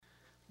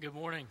Good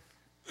morning.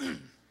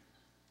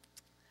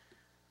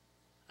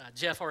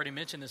 Jeff already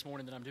mentioned this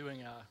morning that I'm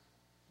doing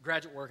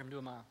graduate work. I'm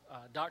doing my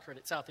doctorate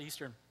at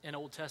Southeastern in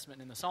Old Testament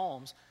and in the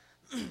Psalms.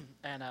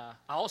 And I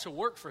also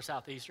work for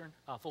Southeastern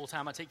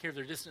full-time. I take care of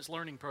their distance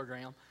learning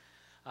program.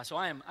 So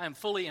I am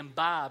fully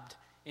imbibed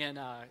in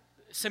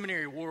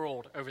seminary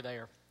world over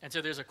there. And so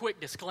there's a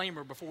quick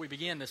disclaimer before we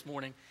begin this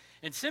morning.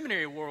 In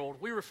seminary world,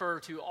 we refer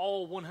to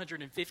all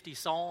 150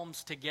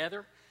 Psalms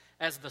together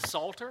as the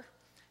Psalter.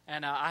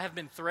 And I have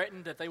been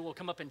threatened that they will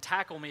come up and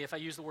tackle me if I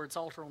use the word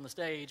Psalter on the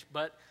stage,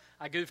 but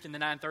I goofed in the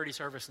 9:30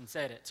 service and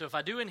said it. So if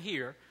I do in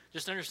here,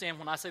 just understand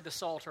when I say the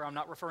Psalter, I'm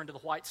not referring to the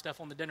white stuff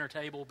on the dinner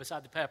table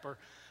beside the pepper,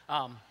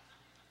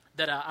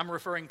 that I'm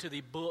referring to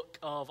the book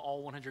of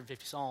all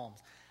 150 Psalms.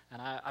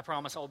 And I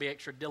promise I'll be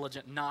extra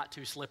diligent not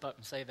to slip up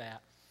and say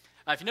that.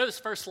 If you know this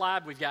first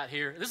slide we've got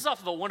here, this is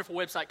off of a wonderful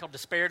website called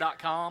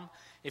Despair.com.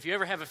 If you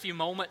ever have a few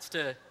moments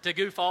to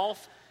goof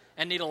off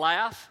and need a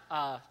laugh,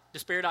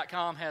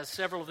 Despair.com has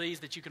several of these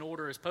that you can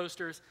order as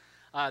posters.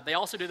 They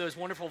also do those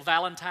wonderful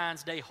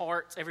Valentine's Day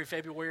hearts every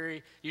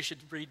February. You should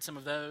read some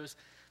of those.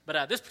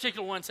 But this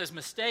particular one says,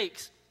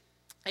 mistakes.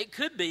 It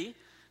could be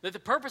that the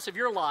purpose of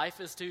your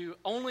life is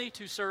only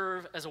to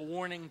serve as a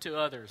warning to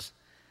others.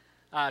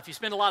 If you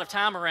spend a lot of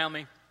time around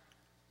me,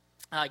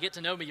 get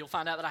to know me, you'll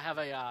find out that I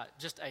have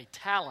just a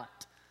talent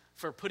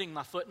for putting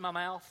my foot in my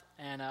mouth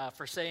and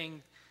for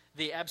saying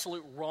the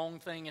absolute wrong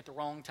thing at the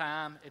wrong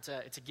time. It's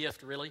a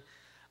gift, really.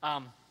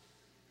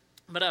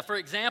 But for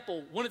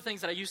example, one of the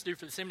things that I used to do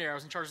for the seminary, I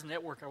was in charge of the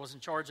network, I was in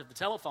charge of the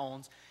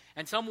telephones,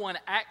 and someone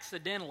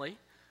accidentally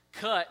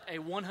cut a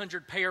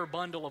 100-pair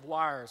bundle of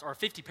wires, or a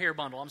 50-pair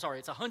bundle, I'm sorry.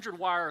 It's 100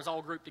 wires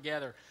all grouped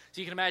together.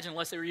 So you can imagine,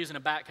 unless they were using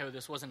a backhoe,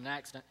 this wasn't an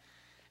accident.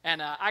 And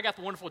I got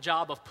the wonderful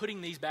job of putting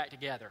these back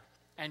together.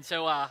 And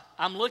so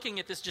I'm looking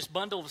at this just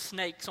bundle of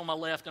snakes on my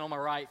left and on my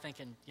right,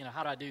 thinking,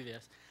 how do I do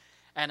this?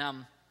 And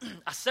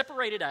I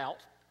separated out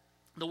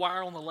the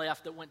wire on the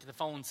left that went to the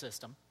phone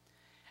system.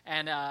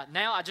 And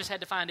now I just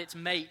had to find its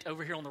mate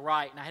over here on the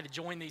right, and I had to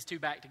join these two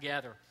back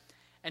together.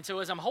 And so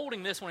as I'm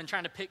holding this one and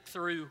trying to pick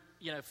through,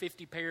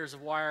 50 pairs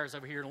of wires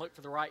over here and look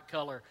for the right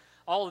color,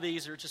 all of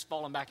these are just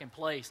falling back in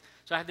place.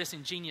 So I have this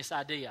ingenious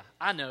idea.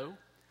 I know,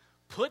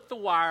 put the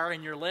wire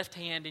in your left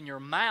hand in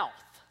your mouth,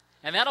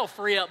 and that'll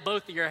free up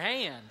both of your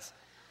hands.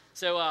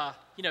 So,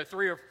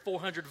 300 or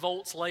 400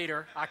 volts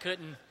later, I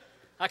couldn't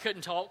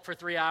talk for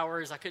 3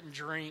 hours. I couldn't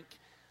drink.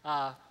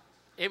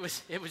 It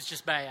was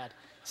just bad.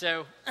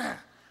 So,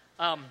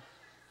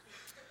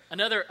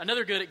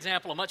 another good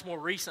example, a much more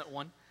recent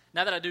one.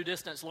 Now that I do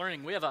distance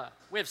learning, we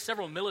have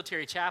several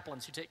military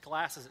chaplains who take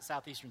classes at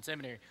Southeastern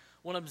Seminary.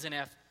 One of them's in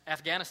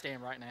Afghanistan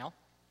right now,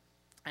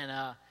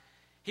 and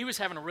he was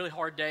having a really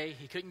hard day.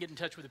 He couldn't get in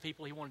touch with the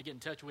people he wanted to get in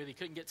touch with. He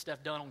couldn't get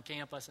stuff done on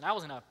campus, and I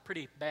was in a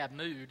pretty bad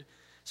mood.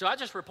 So I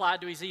just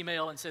replied to his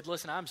email and said,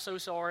 listen, I'm so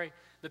sorry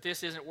that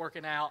this isn't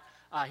working out.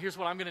 Here's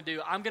what I'm going to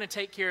do. I'm going to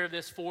take care of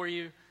this for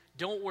you.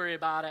 Don't worry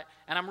about it.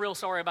 And I'm real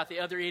sorry about the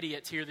other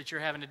idiots here that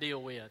you're having to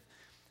deal with.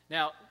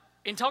 Now,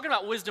 in talking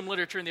about wisdom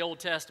literature in the Old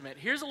Testament,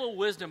 here's a little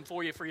wisdom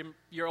for you for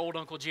your old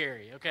Uncle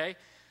Jerry, okay?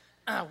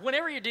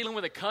 Whenever you're dealing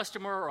with a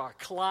customer or a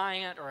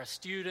client or a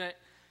student,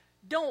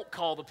 don't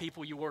call the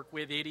people you work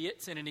with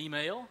idiots in an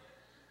email.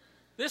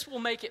 This will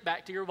make it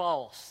back to your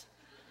boss.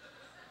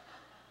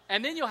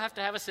 And then you'll have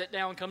to have a sit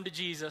down and come to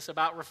Jesus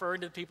about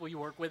referring to the people you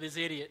work with as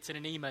idiots in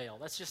an email.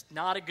 That's just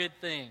not a good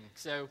thing.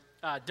 So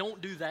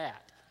don't do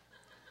that.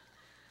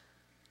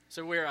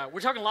 So we're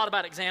talking a lot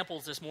about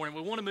examples this morning.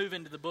 We want to move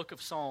into the book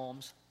of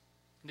Psalms,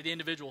 into the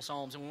individual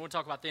Psalms, and we want to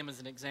talk about them as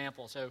an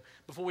example. So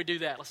before we do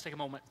that, let's take a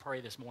moment and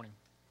pray this morning.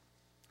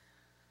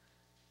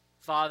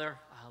 Father,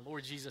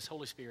 Lord Jesus,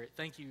 Holy Spirit,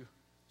 thank you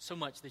so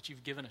much that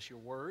you've given us your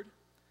word.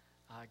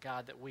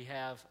 God, that we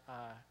have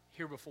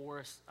here before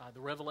us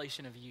the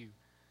revelation of you,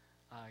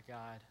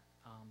 God,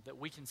 that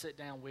we can sit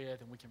down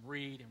with and we can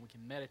read and we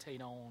can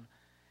meditate on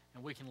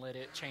and we can let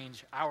it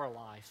change our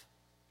life.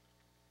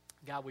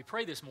 God, we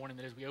pray this morning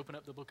that as we open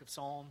up the book of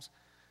Psalms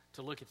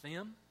to look at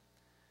them,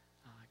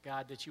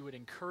 God, that you would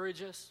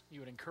encourage us. You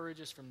would encourage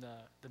us from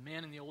the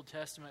men in the Old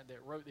Testament that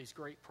wrote these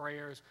great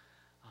prayers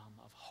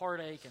of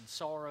heartache and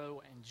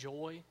sorrow and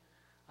joy,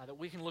 that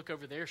we can look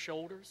over their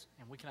shoulders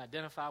and we can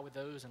identify with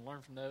those and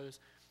learn from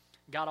those.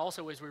 God,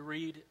 also as we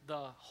read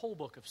the whole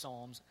book of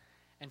Psalms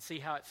and see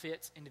how it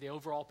fits into the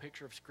overall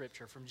picture of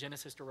Scripture from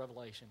Genesis to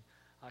Revelation,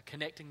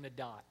 connecting the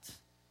dots,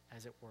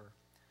 as it were.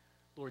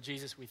 Lord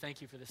Jesus, we thank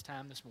you for this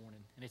time this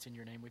morning, and it's in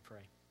your name we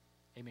pray.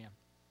 Amen.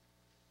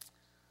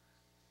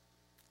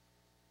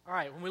 All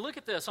right, when we look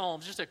at the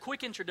Psalms, just a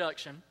quick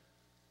introduction.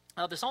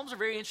 The Psalms are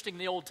very interesting in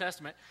the Old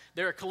Testament.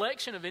 They're a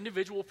collection of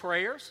individual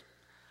prayers,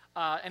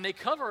 and they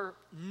cover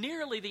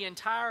nearly the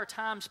entire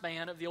time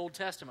span of the Old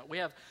Testament. We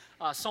have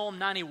Psalm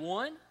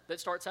 91 that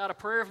starts out a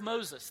prayer of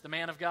Moses, the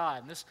man of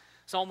God. And this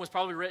psalm was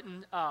probably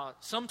written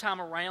sometime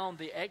around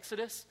the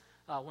Exodus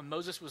when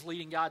Moses was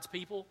leading God's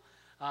people.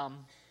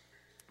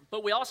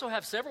 But we also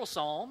have several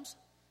psalms,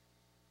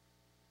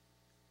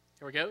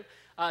 here we go,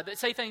 that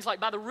say things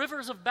like, by the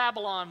rivers of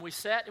Babylon we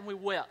sat and we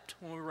wept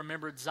when we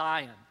remembered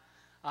Zion.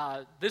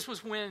 This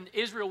was when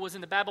Israel was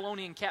in the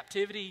Babylonian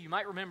captivity. You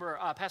might remember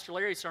Pastor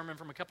Larry's sermon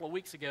from a couple of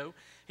weeks ago.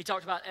 He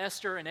talked about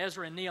Esther and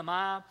Ezra and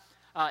Nehemiah.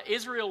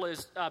 Israel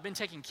has been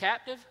taken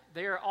captive.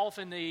 They're off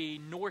in the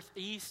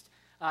northeast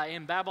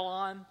in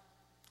Babylon.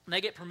 And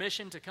they get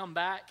permission to come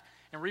back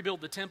and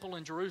rebuild the temple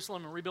in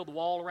Jerusalem and rebuild the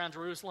wall around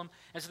Jerusalem.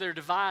 And so they're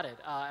divided.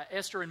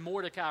 Esther and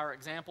Mordecai are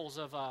examples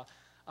of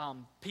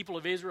people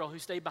of Israel who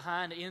stayed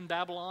behind in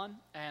Babylon.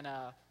 And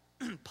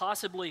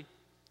possibly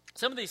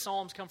some of these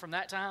psalms come from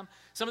that time.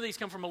 Some of these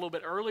come from a little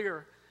bit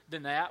earlier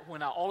than that,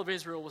 when all of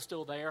Israel was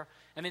still there.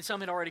 And then some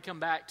had already come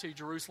back to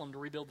Jerusalem to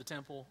rebuild the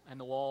temple and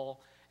the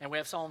wall. And we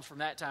have psalms from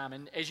that time.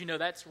 And as you know,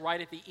 that's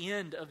right at the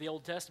end of the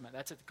Old Testament.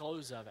 That's at the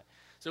close of it.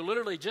 So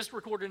literally, just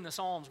recorded in the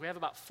Psalms, we have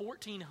about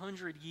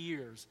 1,400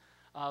 years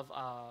of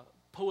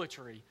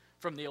poetry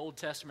from the Old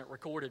Testament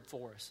recorded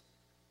for us.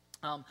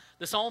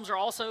 The Psalms are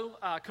also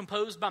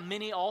composed by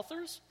many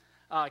authors.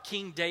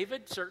 King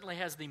David certainly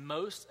has the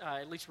most,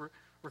 at least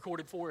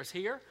recorded for us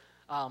here.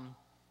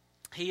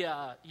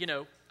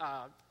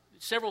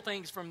 Several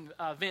things from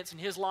events in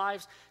his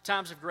lives,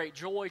 times of great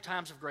joy,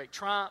 times of great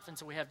triumph. And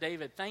so we have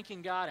David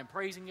thanking God and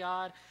praising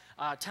God.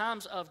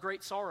 Times of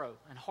great sorrow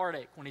and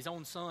heartache when his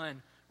own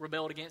son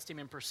rebelled against him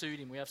and pursued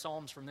him. We have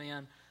psalms from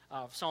then,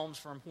 psalms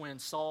from when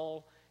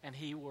Saul and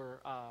he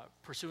were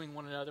pursuing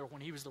one another,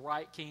 when he was the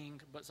right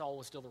king, but Saul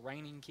was still the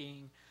reigning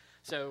king.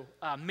 So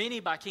many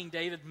by King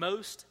David,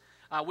 most.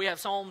 We have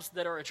psalms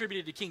that are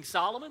attributed to King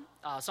Solomon,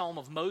 Psalm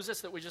of Moses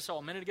that we just saw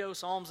a minute ago,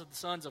 psalms of the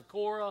sons of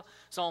Korah,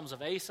 psalms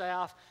of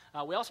Asaph.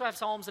 We also have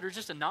psalms that are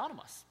just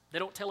anonymous. They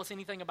don't tell us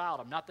anything about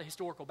them, not the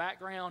historical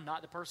background,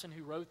 not the person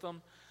who wrote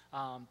them.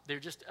 They're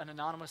just an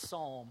anonymous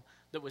psalm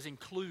that was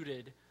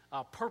included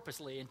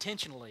purposely,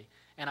 intentionally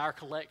in our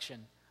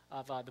collection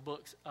of the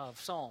books of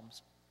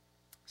Psalms.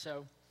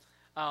 So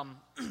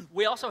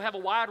we also have a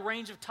wide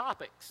range of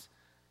topics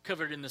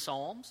covered in the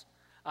Psalms.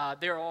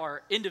 There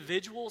are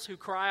individuals who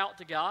cry out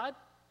to God.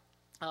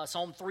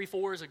 Psalm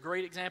 3:4 is a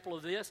great example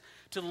of this.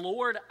 To the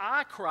Lord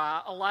I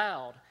cry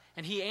aloud,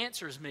 and he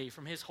answers me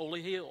from his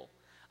holy hill.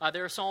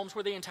 There are psalms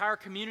where the entire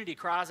community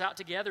cries out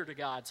together to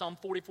God. Psalm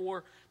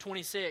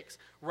 44:26,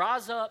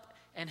 rise up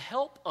and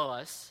help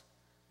us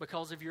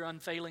because of your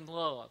unfailing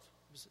love.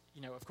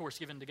 Of course,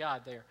 given to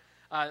God there.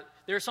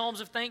 There are psalms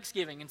of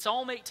thanksgiving. In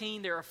Psalm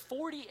 18, there are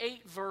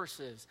 48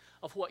 verses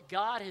of what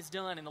God has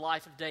done in the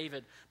life of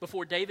David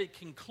before David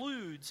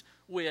concludes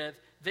with,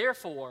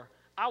 therefore,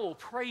 I will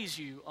praise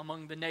you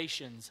among the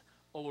nations,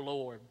 O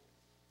Lord.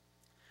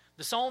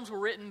 The psalms were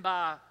written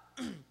by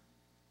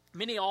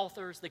many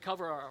authors. They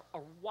cover a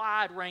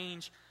wide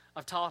range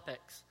of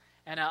topics.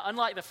 And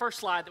unlike the first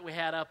slide that we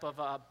had up of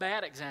a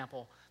bad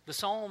example, the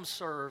psalms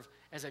serve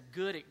as a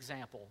good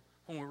example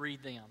when we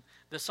read them.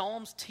 The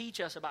Psalms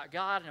teach us about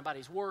God and about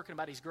his work and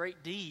about his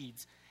great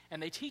deeds,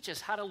 and they teach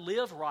us how to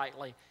live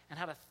rightly and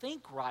how to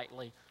think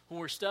rightly when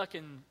we're stuck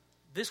in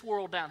this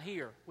world down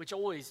here, which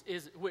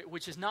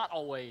is not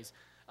always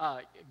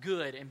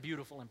good and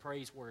beautiful and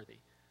praiseworthy.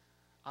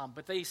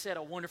 But they set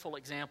a wonderful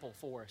example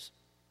for us.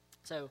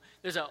 So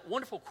there's a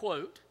wonderful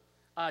quote.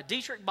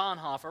 Dietrich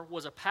Bonhoeffer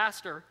was a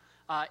pastor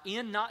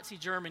in Nazi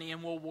Germany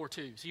in World War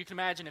II. So you can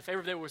imagine if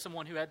ever there was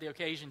someone who had the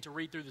occasion to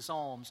read through the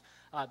Psalms,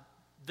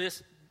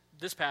 this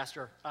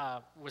pastor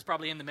was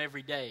probably in them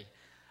every day.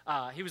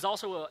 He was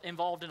also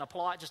involved in a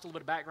plot, just a little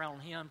bit of background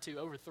on him, to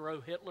overthrow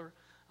Hitler.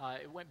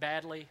 It went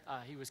badly.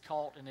 He was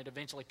caught, and it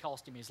eventually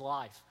cost him his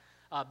life.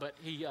 But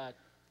he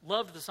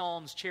loved the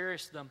Psalms,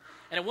 cherished them.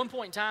 And at one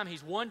point in time,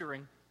 he's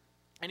wondering,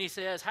 and he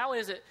says, how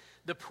is it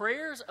the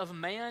prayers of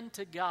man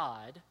to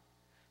God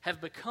have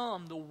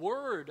become the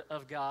word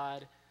of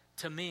God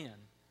to men?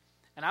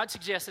 And I'd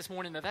suggest this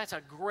morning that that's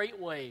a great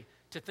way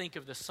to think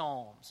of the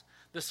Psalms.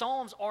 The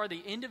Psalms are the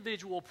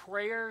individual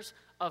prayers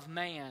of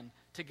man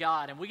to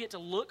God, and we get to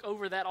look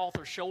over that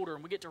author's shoulder,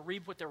 and we get to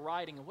read what they're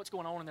writing and what's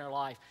going on in their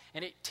life,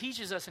 and it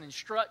teaches us and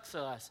instructs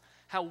us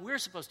how we're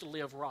supposed to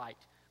live right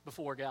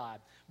before God.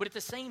 But at the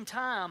same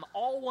time,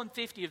 all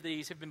 150 of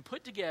these have been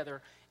put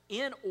together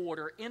in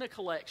order, in a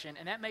collection,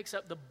 and that makes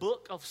up the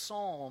book of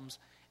Psalms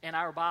in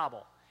our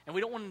Bible. And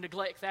we don't want to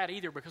neglect that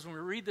either, because when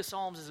we read the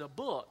Psalms as a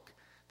book,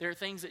 there are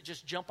things that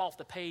just jump off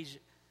the page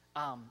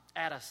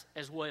at us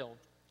as well.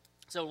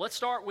 So let's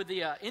start with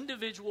the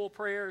individual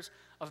prayers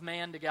of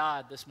man to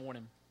God this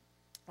morning.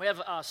 We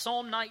have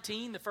Psalm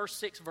 19, the first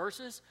 6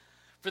 verses.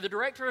 For the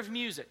director of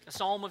music, a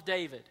psalm of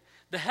David.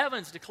 The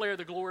heavens declare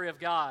the glory of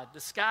God.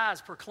 The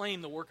skies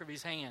proclaim the work of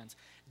his hands.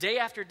 Day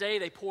after day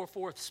they pour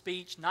forth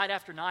speech. Night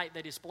after night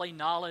they display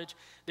knowledge.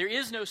 There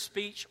is no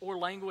speech or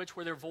language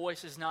where their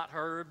voice is not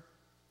heard.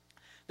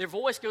 Their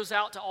voice goes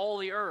out to all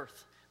the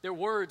earth, their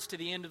words to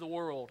the end of the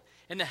world.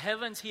 In the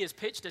heavens he has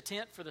pitched a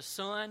tent for the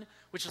sun,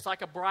 which is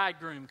like a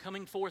bridegroom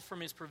coming forth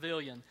from his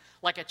pavilion,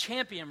 like a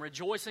champion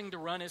rejoicing to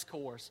run his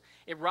course.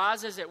 It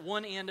rises at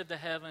one end of the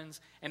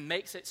heavens and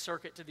makes its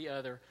circuit to the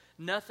other.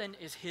 Nothing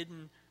is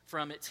hidden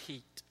from its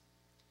heat.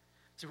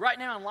 So right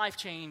now in Life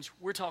Change,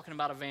 we're talking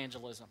about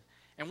evangelism.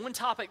 And one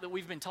topic that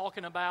we've been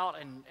talking about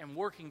and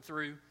working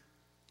through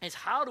is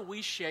how do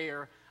we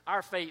share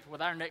our faith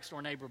with our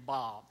next-door neighbor,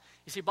 Bob.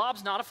 You see,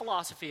 Bob's not a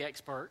philosophy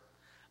expert.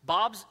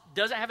 Bob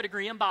doesn't have a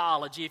degree in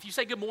biology. If you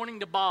say good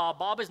morning to Bob,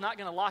 Bob is not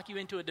going to lock you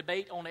into a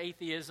debate on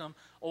atheism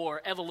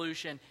or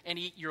evolution and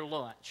eat your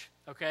lunch,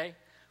 okay?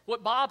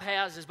 What Bob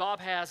has is Bob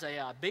has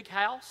a big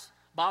house.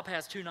 Bob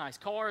has 2 nice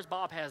cars.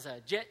 Bob has a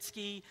jet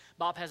ski.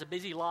 Bob has a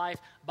busy life.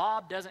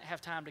 Bob doesn't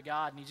have time to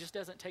God, and he just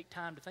doesn't take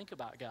time to think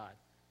about God.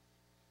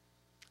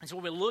 And so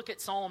when we look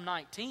at Psalm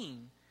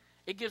 19,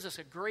 it gives us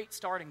a great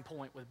starting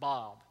point with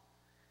Bob.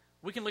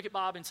 We can look at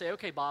Bob and say,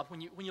 okay, Bob,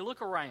 when you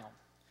look around,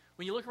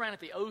 at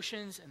the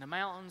oceans and the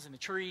mountains and the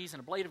trees and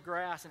a blade of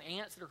grass and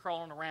ants that are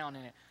crawling around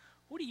in it,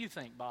 what do you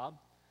think, Bob?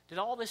 Did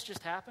all this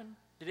just happen?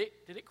 Did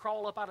it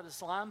crawl up out of the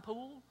slime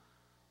pool?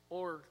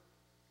 Or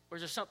is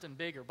there something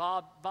bigger?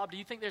 Bob, do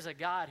you think there's a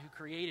God who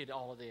created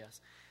all of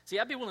this? See,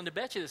 I'd be willing to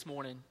bet you this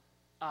morning,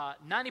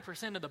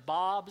 90% of the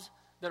Bobs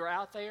that are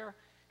out there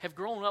have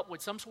grown up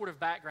with some sort of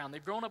background.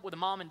 They've grown up with a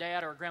mom and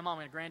dad or a grandmom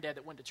and a granddad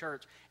that went to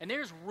church. And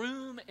there's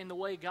room in the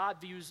way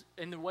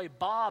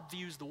Bob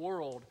views the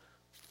world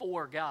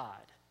for God.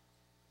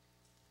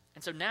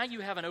 And so now you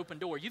have an open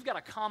door. You've got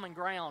a common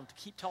ground to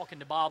keep talking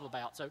to Bob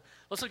about. So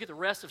let's look at the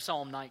rest of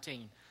Psalm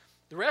 19.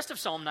 The rest of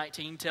Psalm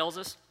 19 tells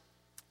us,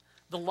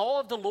 the law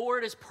of the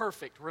Lord is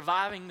perfect,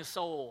 reviving the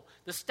soul.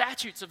 The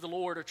statutes of the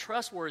Lord are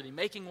trustworthy,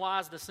 making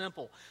wise the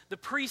simple. The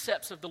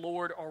precepts of the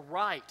Lord are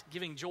right,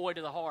 giving joy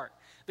to the heart.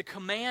 The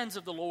commands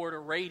of the Lord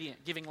are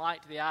radiant, giving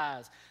light to the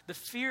eyes. The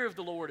fear of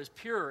the Lord is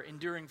pure,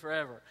 enduring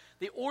forever.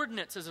 The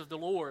ordinances of the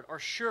Lord are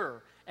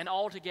sure and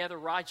altogether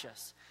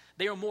righteous.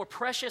 They are more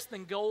precious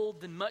than gold,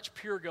 than much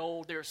pure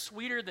gold. They are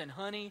sweeter than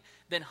honey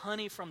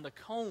from the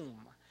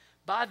comb.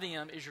 By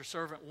them is your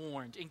servant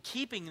warned. In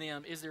keeping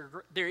them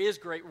there is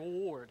great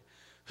reward.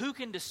 Who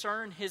can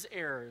discern his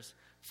errors?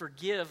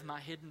 Forgive my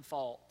hidden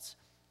faults.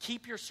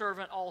 Keep your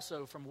servant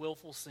also from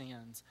willful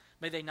sins.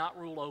 May they not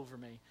rule over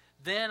me.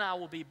 Then I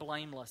will be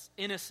blameless,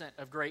 innocent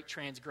of great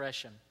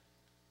transgression.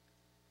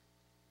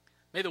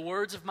 May the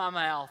words of my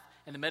mouth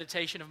and the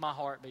meditation of my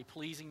heart be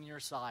pleasing in your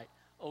sight,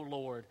 O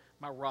Lord,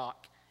 my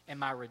rock and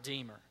my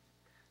redeemer.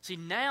 See,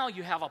 now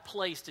you have a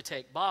place to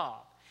take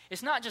Bob.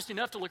 It's not just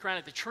enough to look around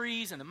at the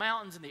trees and the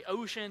mountains and the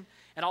ocean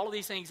and all of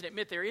these things and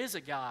admit there is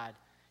a God.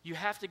 You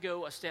have to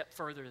go a step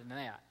further than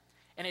that.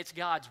 And it's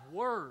God's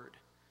word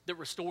that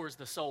restores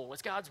the soul.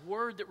 It's God's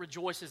word that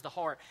rejoices the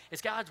heart.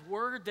 It's God's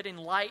word that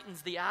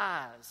enlightens the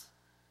eyes.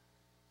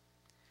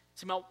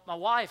 See, my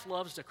wife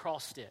loves to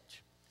cross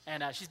stitch.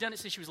 And she's done it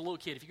since she was a little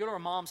kid. If you go to her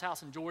mom's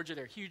house in Georgia,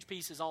 there are huge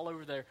pieces all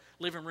over their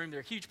living room.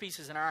 There are huge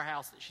pieces in our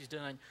house that she's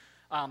done.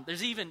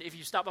 There's even, if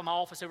you stop by my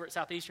office over at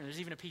Southeastern,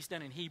 there's even a piece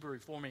done in Hebrew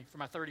for me for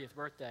my 30th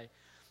birthday.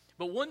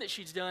 But one that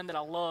she's done that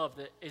I love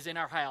that is in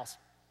our house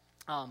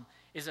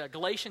is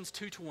Galatians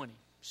 2:20.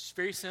 It's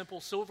very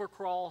simple, silver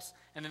cross,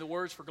 and then the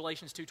words for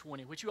Galatians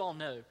 2:20, which you all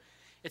know.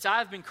 It's, I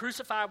have been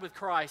crucified with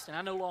Christ, and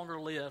I no longer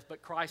live,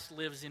 but Christ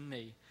lives in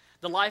me.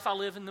 The life I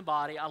live in the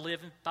body, I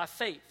live by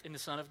faith in the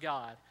Son of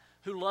God,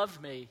 who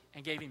loved me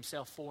and gave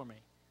himself for me.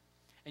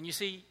 And you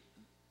see,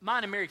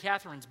 mine and Mary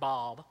Catherine's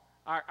Bob,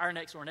 our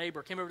next-door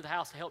neighbor, came over to the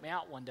house to help me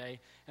out one day,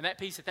 and that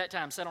piece at that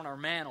time sat on our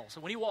mantle.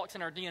 So when he walks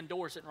in our den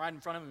door, sitting right in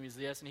front of him is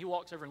this, and he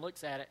walks over and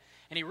looks at it,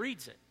 and he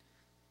reads it.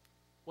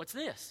 What's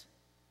this?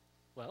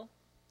 Well,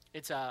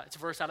 it's a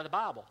verse out of the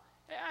Bible.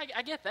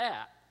 I get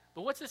that.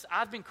 But what's this?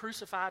 I've been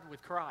crucified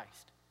with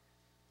Christ.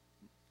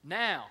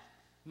 Now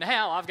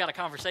I've got a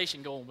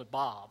conversation going with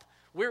Bob.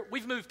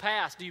 We've moved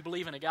past, do you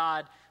believe in a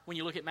God when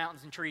you look at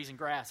mountains and trees and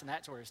grass and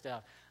that sort of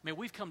stuff? I mean,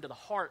 we've come to the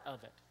heart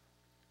of it.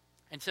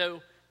 And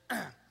so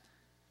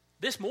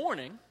this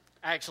morning,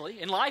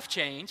 actually, in Life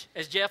Change,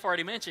 as Jeff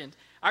already mentioned,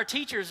 our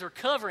teachers are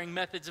covering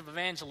methods of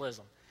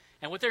evangelism.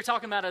 And what they're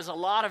talking about is a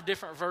lot of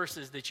different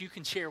verses that you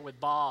can share with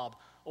Bob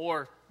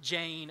or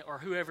Jane or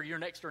whoever your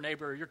next door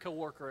neighbor or your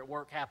coworker at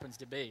work happens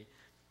to be.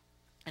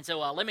 And so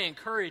let me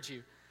encourage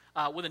you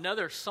with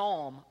another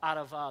psalm out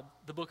of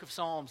the book of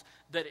Psalms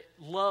that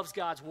loves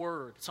God's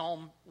word,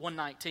 Psalm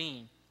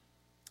 119.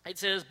 It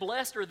says,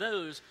 blessed are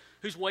those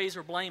whose ways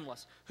are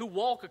blameless, who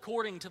walk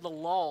according to the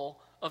law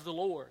of the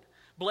Lord.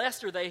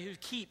 Blessed are they who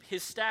keep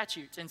his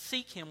statutes and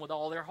seek him with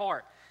all their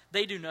heart.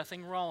 They do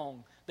nothing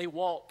wrong. They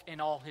walk in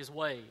all his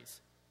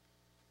ways.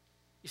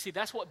 You see,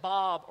 that's what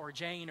Bob or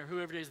Jane or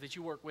whoever it is that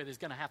you work with is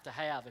going to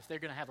have if they're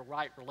going to have a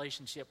right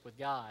relationship with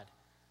God.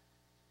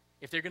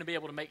 If they're going to be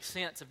able to make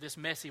sense of this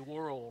messy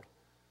world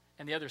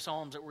and the other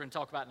psalms that we're going to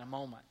talk about in a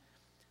moment.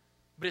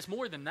 But it's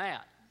more than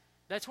that.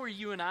 That's where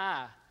you and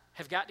I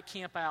have got to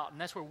camp out,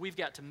 and that's where we've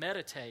got to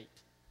meditate.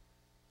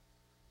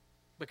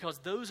 Because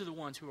those are the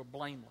ones who are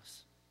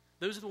blameless.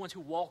 Those are the ones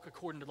who walk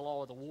according to the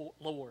law of the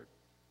Lord.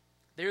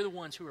 They're the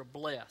ones who are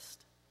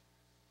blessed.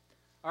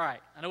 All right,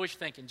 I know what you're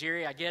thinking.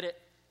 Jerry, I get it.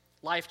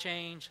 Life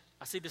Change.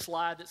 I see the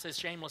slide that says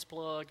shameless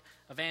plug,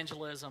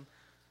 evangelism.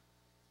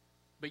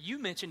 But you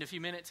mentioned a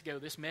few minutes ago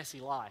this messy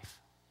life.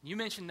 You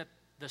mentioned that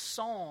the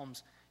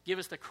Psalms give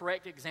us the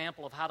correct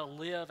example of how to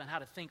live and how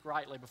to think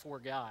rightly before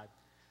God.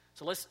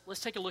 So let's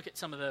take a look at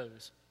some of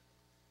those.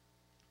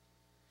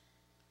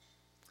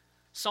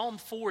 Psalm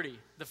 40,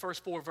 the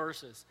first 4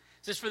 verses,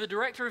 It says, for the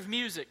director of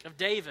music of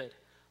David,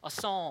 a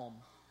psalm.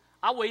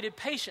 I waited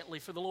patiently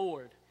for the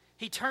Lord.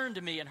 He turned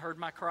to me and heard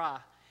my cry.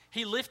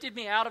 He lifted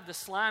me out of the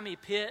slimy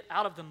pit,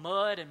 out of the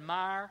mud and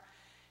mire.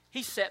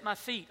 He set my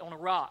feet on a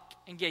rock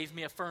and gave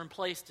me a firm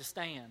place to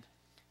stand.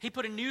 He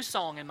put a new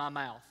song in my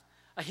mouth,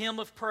 a hymn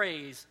of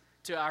praise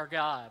to our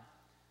God.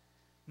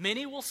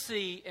 Many will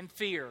see and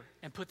fear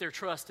and put their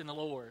trust in the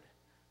Lord.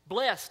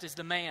 Blessed is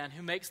the man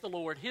who makes the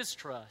Lord his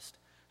trust,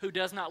 who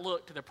does not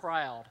look to the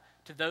proud,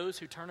 to those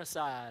who turn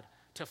aside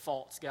to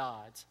false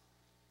gods.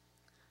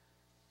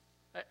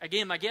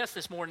 Again, my guess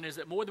this morning is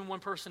that more than one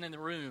person in the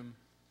room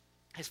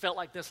has felt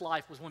like this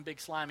life was one big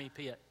slimy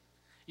pit.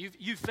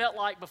 You felt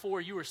like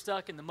before you were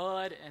stuck in the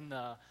mud and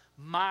the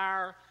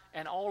mire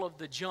and all of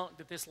the junk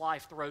that this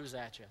life throws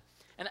at you.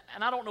 And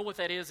I don't know what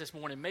that is this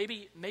morning.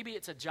 Maybe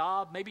it's a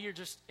job. Maybe you're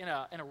just in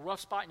a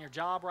rough spot in your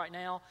job right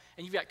now,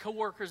 and you've got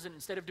coworkers that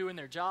instead of doing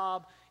their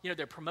job,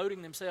 they're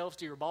promoting themselves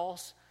to your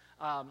boss.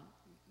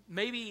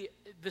 Maybe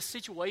the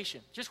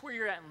situation, just where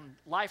you're at in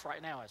life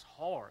right now, is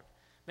hard.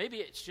 Maybe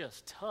it's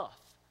just tough.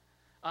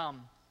 I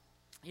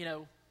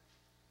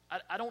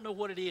don't know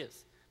what it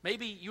is.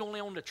 Maybe you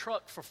only owned a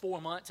truck for 4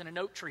 months and an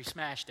oak tree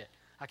smashed it.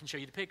 I can show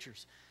you the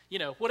pictures.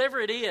 Whatever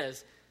it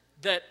is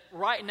that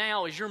right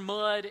now is your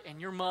mud and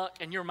your muck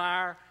and your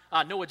mire.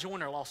 Noah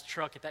Joyner lost a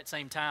truck at that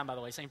same time, by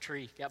the way. Same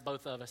tree, got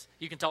both of us.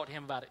 You can talk to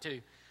him about it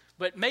too.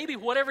 But maybe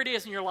whatever it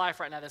is in your life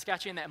right now that's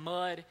got you in that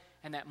mud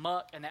and that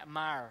muck and that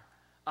mire,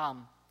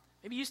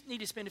 maybe you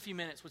need to spend a few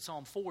minutes with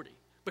Psalm 40.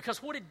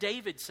 Because what did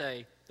David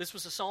say? This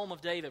was a psalm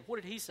of David.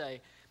 What did he say?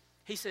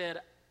 He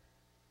said,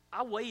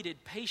 I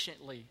waited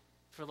patiently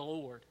for the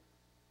Lord.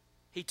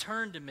 He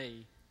turned to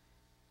me,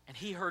 and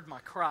he heard my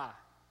cry.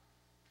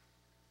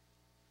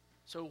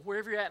 So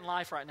wherever you're at in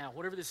life right now,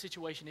 whatever the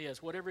situation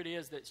is, whatever it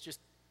is that's just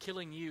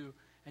killing you,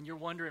 and you're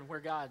wondering where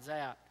God's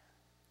at,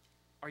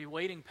 are you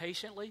waiting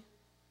patiently?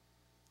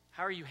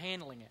 How are you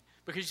handling it?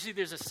 Because you see,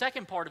 there's a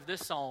second part of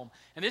this psalm,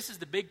 and this is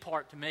the big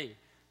part to me.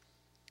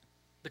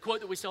 The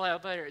quote that we still have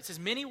up there, it says,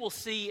 many will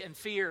see and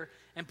fear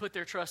and put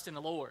their trust in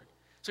the Lord.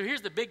 So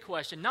here's the big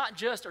question. Not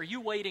just are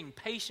you waiting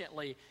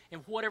patiently in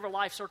whatever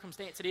life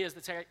circumstance it is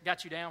that's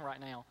got you down right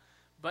now,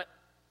 but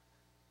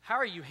how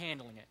are you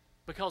handling it?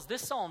 Because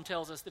this psalm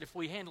tells us that if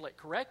we handle it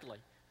correctly,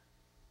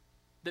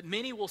 that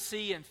many will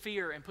see and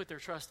fear and put their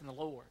trust in the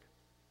Lord.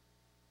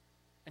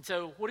 And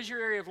so what does your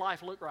area of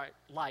life look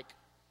like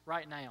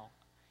right now?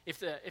 If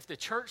the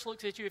church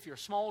looks at you, if you're a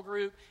small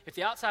group, if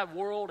the outside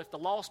world, if the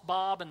lost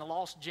Bob and the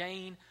lost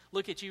Jane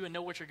look at you and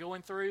know what you're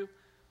going through,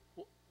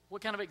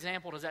 what kind of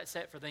example does that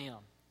set for them?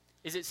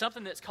 Is it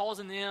something that's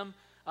causing them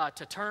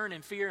to turn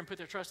in fear and put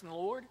their trust in the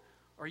Lord?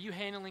 Or are you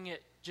handling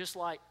it just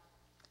like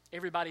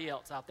everybody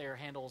else out there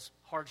handles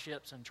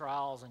hardships and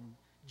trials and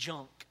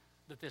junk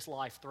that this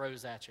life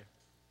throws at you?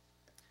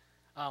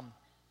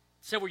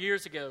 Several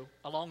years ago,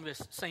 along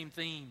this same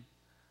theme,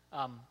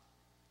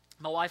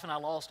 my wife and I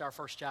lost our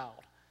first child.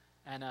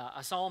 And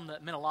a psalm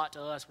that meant a lot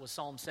to us was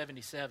Psalm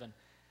 77.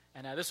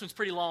 And this one's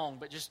pretty long,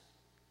 but just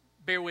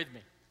bear with me.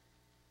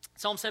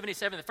 Psalm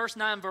 77, the first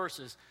 9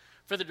 verses.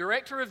 For the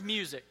director of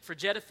music, for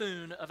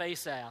Jeduthun of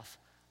Asaph,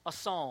 a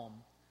psalm.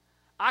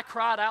 I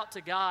cried out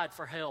to God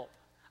for help.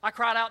 I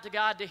cried out to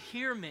God to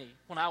hear me.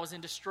 When I was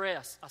in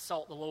distress, I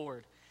sought the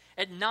Lord.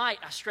 At night,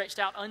 I stretched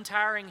out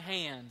untiring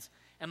hands,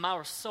 and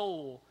my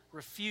soul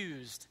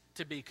refused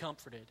to be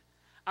comforted.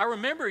 I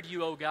remembered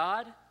you, O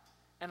God,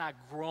 and I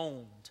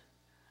groaned.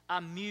 I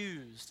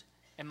mused,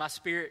 and my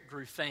spirit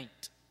grew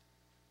faint.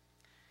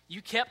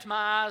 You kept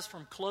my eyes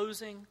from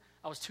closing.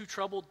 I was too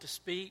troubled to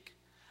speak.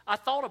 I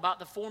thought about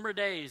the former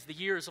days, the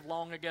years of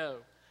long ago.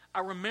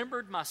 I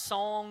remembered my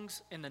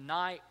songs in the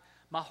night.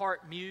 My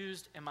heart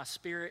mused, and my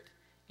spirit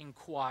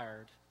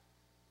inquired.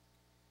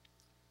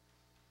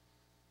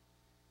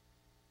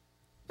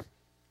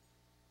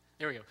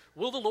 There we go.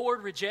 Will the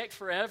Lord reject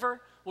forever?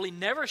 Will he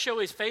never show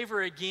his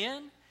favor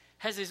again?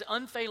 Has his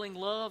unfailing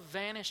love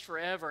vanished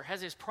forever?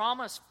 Has his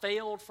promise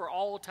failed for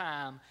all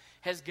time?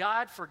 Has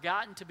God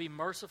forgotten to be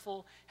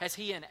merciful? Has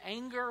he in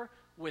anger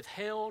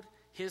withheld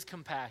his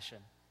compassion?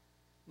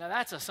 Now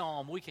that's a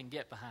psalm we can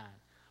get behind.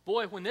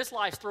 Boy, when this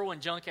life's throwing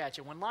junk at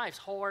you, when life's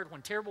hard,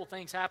 when terrible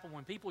things happen,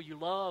 when people you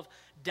love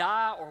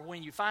die, or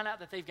when you find out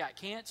that they've got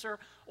cancer,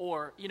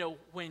 or,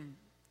 when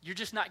you're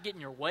just not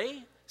getting your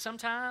way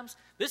sometimes,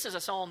 this is a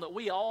psalm that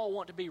we all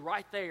want to be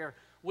right there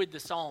with the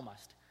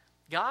psalmist.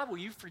 God, will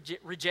you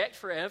reject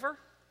forever?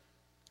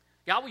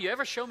 God, will you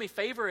ever show me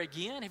favor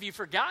again? Have you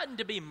forgotten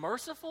to be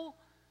merciful?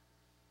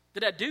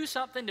 Did I do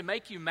something to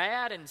make you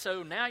mad, and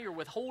so now you're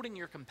withholding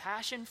your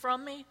compassion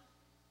from me?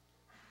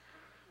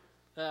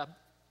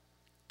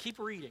 Keep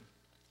reading.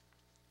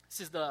 This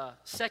is the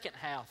second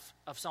half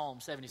of Psalm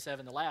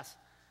 77, the last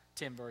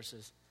 10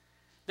 verses.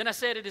 Then I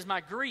said, it is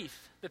my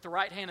grief that the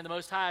right hand of the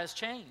Most High has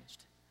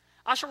changed.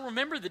 I shall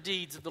remember the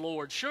deeds of the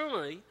Lord.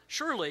 Surely,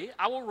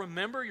 I will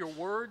remember your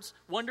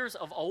wonders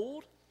of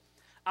old.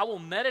 I will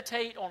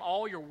meditate on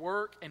all your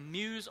work and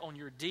muse on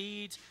your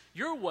deeds.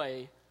 Your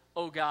way,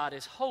 O God,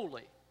 is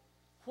holy.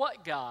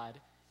 What God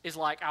is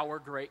like our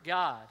great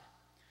God?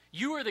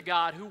 You are the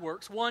God who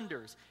works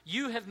wonders.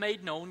 You have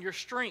made known your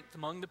strength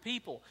among the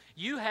people.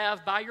 You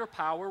have, by your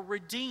power,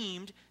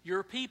 redeemed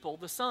your people,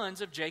 the sons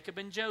of Jacob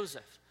and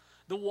Joseph.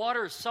 The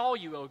waters saw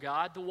you, O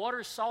God. The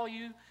waters saw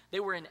you. They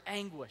were in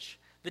anguish.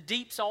 The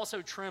deeps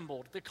also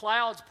trembled. The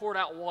clouds poured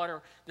out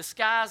water. The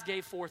skies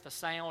gave forth a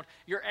sound.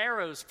 Your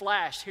arrows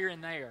flashed here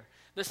and there.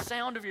 The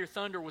sound of your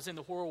thunder was in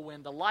the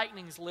whirlwind. The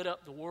lightnings lit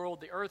up the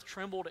world. The earth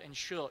trembled and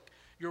shook.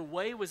 Your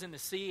way was in the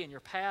sea, and your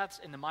paths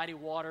in the mighty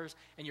waters,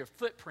 and your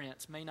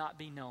footprints may not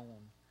be known.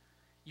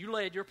 You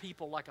led your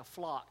people like a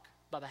flock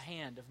by the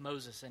hand of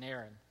Moses and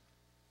Aaron.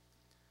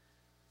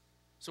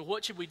 So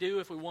what should we do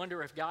if we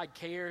wonder if God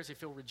cares, if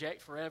he'll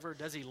reject forever?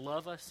 Does he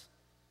love us?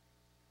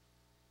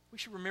 We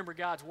should remember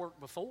God's work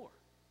before.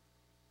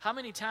 How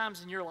many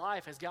times in your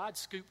life has God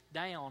scooped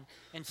down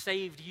and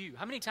saved you?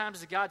 How many times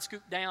has God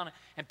scooped down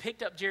and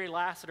picked up Jerry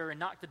Lassiter and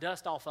knocked the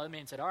dust off of me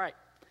and said, all right,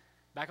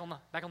 back on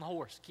the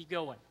horse, keep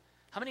going?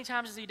 How many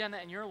times has he done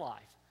that in your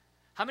life?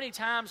 How many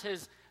times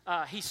has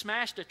he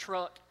smashed a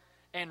truck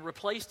and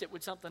replaced it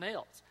with something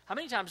else? How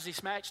many times has he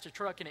smashed a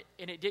truck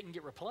and it didn't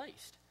get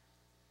replaced?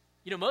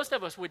 You know, most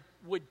of us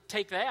would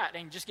take that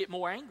and just get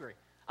more angry.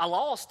 I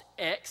lost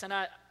X, and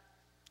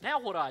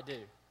now what do I do?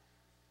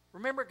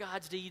 Remember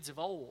God's deeds of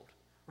old.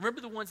 Remember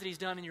the ones that he's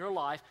done in your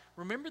life.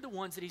 Remember the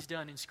ones that he's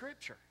done in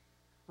Scripture.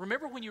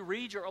 Remember when you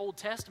read your Old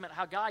Testament,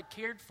 how God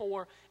cared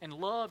for and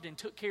loved and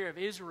took care of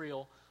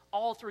Israel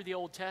all through the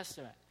Old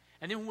Testament.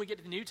 And then when we get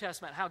to the New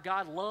Testament, how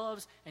God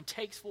loves and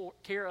takes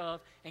care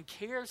of and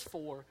cares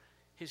for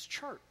his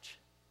church.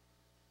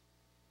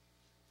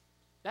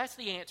 That's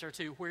the answer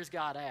to where's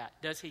God at?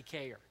 Does he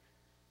care?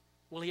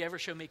 Will he ever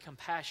show me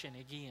compassion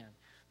again?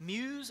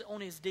 Muse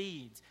on his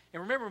deeds.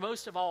 And remember,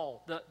 most of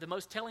all, the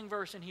most telling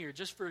verse in here,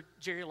 just for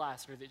Jerry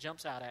Lassiter that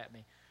jumps out at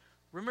me.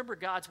 Remember,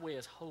 God's way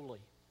is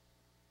holy.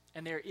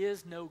 And there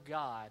is no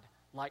God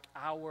like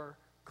our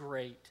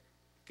great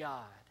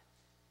God.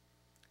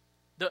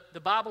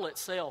 The Bible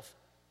itself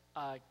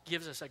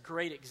gives us a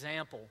great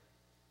example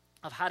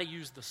of how to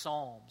use the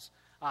Psalms.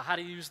 How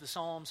to use the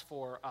Psalms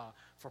for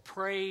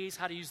praise,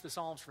 how to use the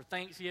Psalms for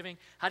thanksgiving,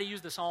 how to use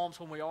the Psalms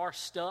when we are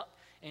stuck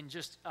in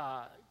just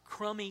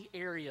crummy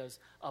areas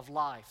of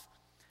life.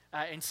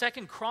 In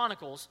 2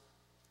 Chronicles,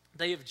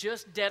 they have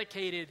just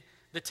dedicated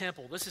the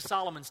temple. This is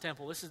Solomon's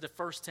temple. This is the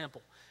first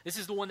temple. This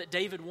is the one that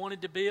David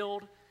wanted to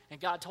build, and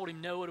God told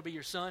him, no, it'll be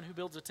your son who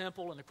builds the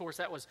temple. And, of course,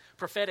 that was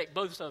prophetic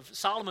both of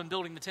Solomon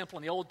building the temple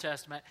in the Old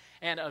Testament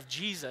and of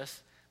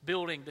Jesus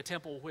building the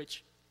temple,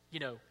 which,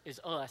 is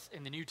us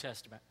in the New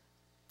Testament.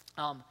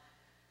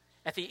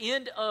 At the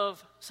end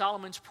of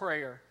Solomon's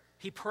prayer,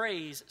 he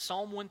prays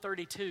Psalm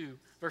 132,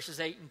 verses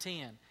 8 and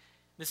 10.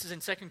 This is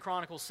in 2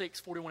 Chronicles 6,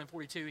 41 and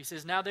 42. He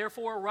says, now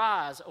therefore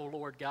arise, O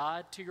Lord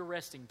God, to your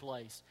resting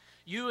place.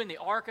 You in the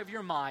ark of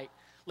your might,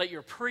 let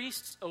your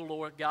priests, O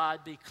Lord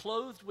God, be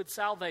clothed with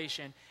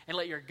salvation, and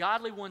let your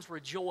godly ones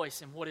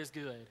rejoice in what is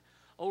good.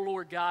 O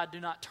Lord God, do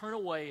not turn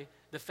away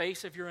the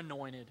face of your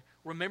anointed.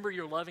 Remember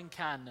your loving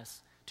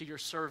kindness to your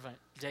servant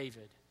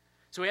David.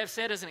 So we have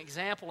said as an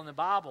example in the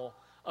Bible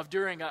of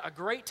during a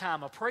great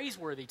time, a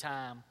praiseworthy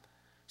time,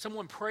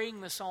 someone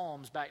praying the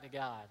Psalms back to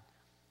God.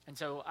 And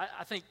so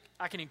I think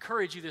I can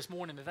encourage you this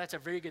morning that that's a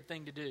very good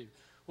thing to do.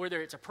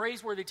 Whether it's a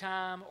praiseworthy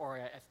time or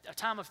a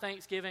time of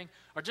thanksgiving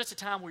or just a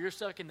time where you're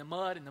stuck in the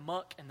mud and the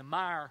muck and the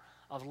mire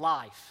of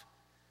life,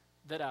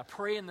 that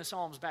praying the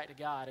Psalms back to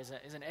God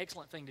is an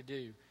excellent thing to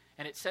do.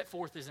 And it's set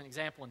forth as an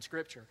example in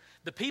Scripture.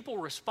 The people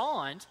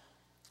respond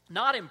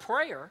not in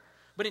prayer,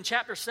 but in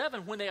chapter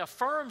 7, when they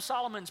affirm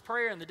Solomon's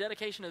prayer and the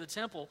dedication of the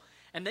temple,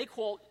 and they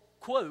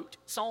quote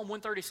Psalm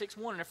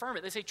 136:1 and affirm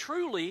it, they say,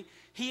 truly,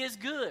 he is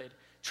good.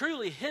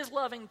 Truly, his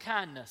loving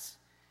kindness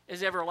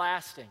is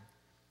everlasting.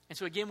 And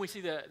so again, we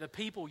see the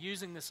people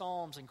using the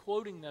Psalms and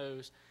quoting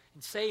those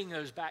and saying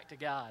those back to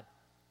God.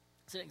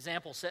 It's an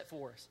example set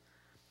for us.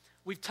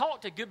 We've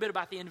talked a good bit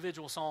about the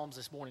individual Psalms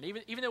this morning,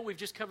 even though we've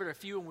just covered a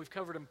few and we've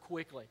covered them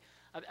quickly.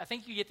 I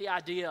think you get the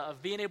idea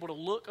of being able to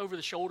look over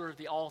the shoulder of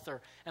the author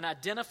and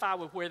identify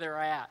with where they're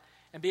at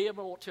and be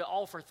able to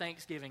offer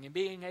thanksgiving and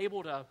being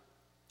able to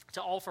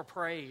offer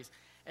praise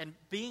and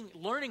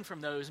learning from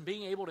those and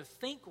being able to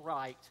think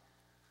right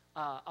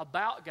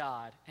about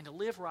God and to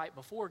live right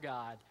before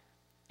God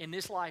in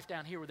this life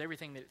down here with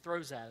everything that it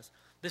throws at us.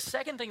 The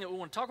second thing that we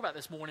want to talk about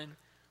this morning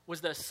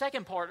was the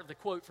second part of the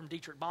quote from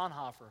Dietrich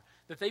Bonhoeffer,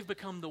 that they've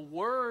become the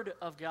Word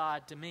of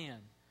God to men.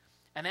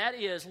 And that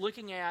is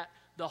looking at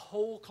the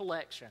whole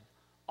collection,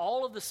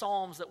 all of the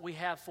Psalms that we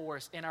have for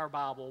us in our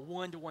Bible,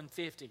 1 to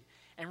 150,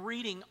 and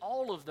reading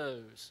all of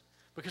those.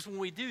 Because when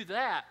we do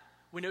that,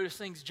 we notice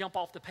things jump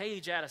off the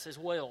page at us as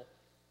well.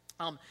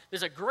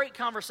 There's a great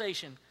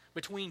conversation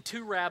between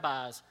two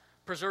rabbis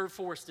preserved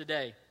for us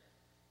today.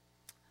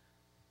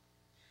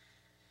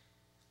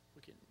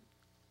 We can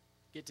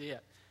get to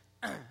it.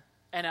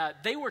 And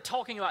they were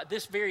talking about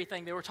this very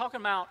thing. They were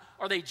talking about,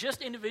 are they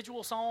just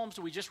individual psalms?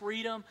 Do we just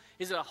read them?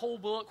 Is it a whole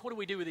book? What do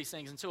we do with these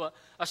things? And so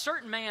a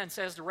certain man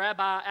says to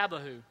Rabbi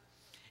Abahu,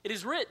 it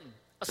is written,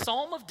 a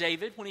psalm of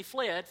David when he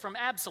fled from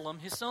Absalom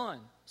his son,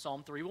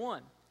 Psalm 3:1.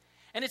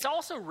 And it's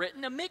also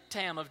written a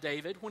miktam of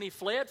David when he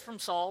fled from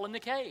Saul in the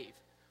cave.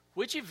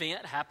 Which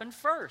event happened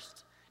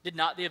first? Did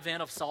not the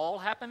event of Saul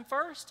happen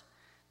first?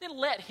 Then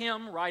let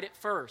him write it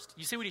first.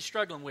 You see what he's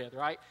struggling with,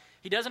 right?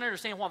 He doesn't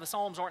understand why the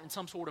Psalms aren't in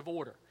some sort of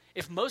order.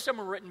 If most of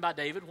them are written by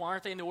David, why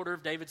aren't they in the order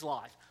of David's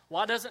life?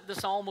 Why doesn't the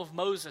Psalm of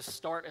Moses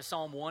start as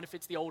Psalm 1 if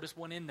it's the oldest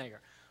one in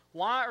there?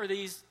 Why are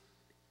these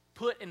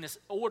put in this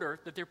order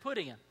that they're put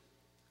in?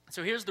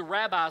 So here's the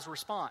rabbi's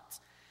response.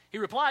 He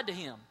replied to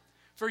him,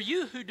 "For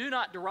you who do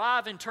not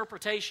derive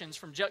interpretations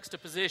from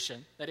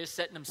juxtaposition, that is,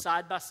 setting them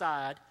side by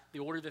side, the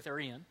order that they're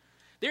in,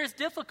 there's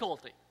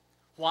difficulty.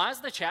 Why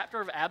is the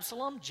chapter of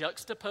Absalom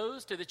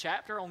juxtaposed to the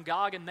chapter on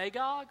Gog and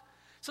Magog?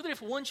 So that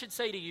if one should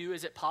say to you,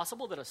 is it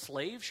possible that a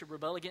slave should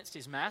rebel against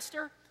his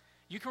master?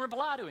 You can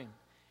reply to him,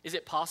 is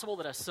it possible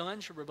that a son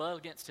should rebel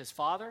against his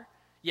father?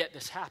 Yet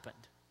this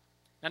happened."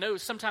 I know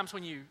sometimes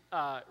when you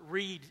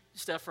read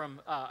stuff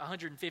from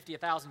 150,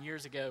 1,000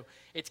 years ago,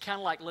 it's kind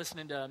of like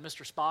listening to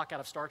Mr. Spock out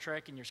of Star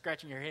Trek and you're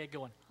scratching your head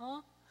going,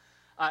 huh?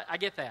 I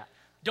get that.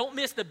 Don't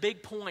miss the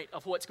big point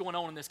of what's going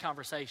on in this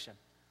conversation.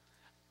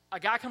 A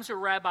guy comes to a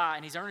rabbi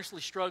and he's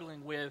earnestly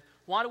struggling with,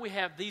 why do we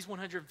have these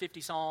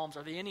 150 Psalms?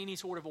 Are they in any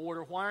sort of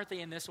order? Why aren't they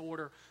in this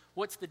order?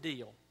 What's the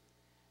deal?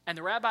 And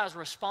the rabbi's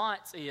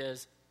response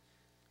is,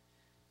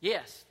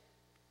 yes,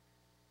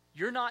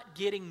 you're not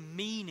getting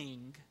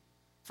meaning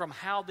from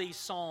how these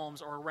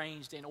Psalms are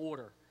arranged in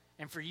order.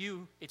 And for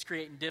you, it's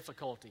creating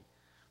difficulty.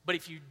 But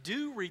if you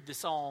do read the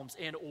Psalms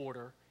in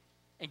order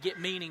and get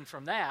meaning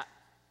from that,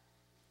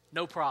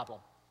 no problem.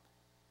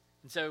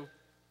 And so,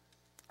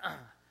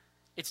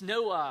 it's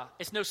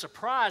no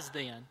surprise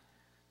then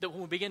that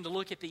when we begin to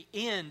look at the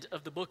end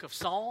of the book of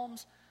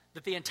Psalms,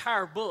 that the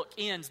entire book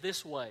ends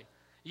this way.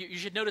 You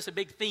should notice a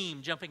big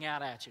theme jumping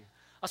out at you.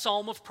 A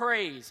psalm of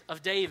praise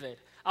of David.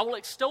 I will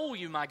extol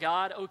you, my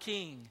God, O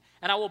King,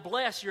 and I will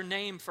bless your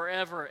name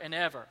forever and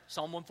ever.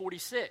 Psalm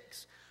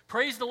 146.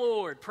 Praise the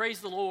Lord,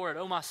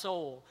 O my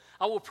soul.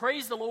 I will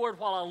praise the Lord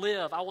while I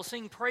live. I will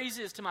sing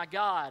praises to my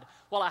God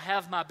while I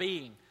have my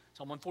being.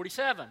 Psalm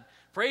 147.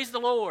 Praise the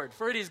Lord,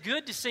 for it is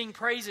good to sing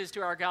praises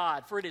to our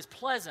God, for it is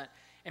pleasant,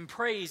 and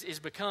praise is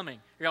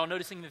becoming. Are y'all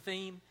noticing the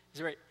theme?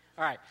 Is it right?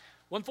 All right.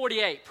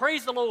 148.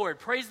 Praise the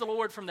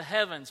Lord from the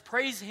heavens.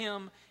 Praise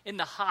him in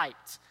the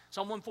heights.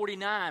 Psalm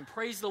 149.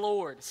 Praise the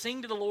Lord.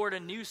 Sing to the Lord a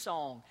new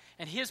song,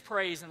 and his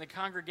praise in the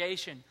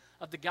congregation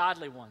of the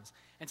godly ones.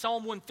 And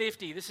Psalm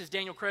 150. This is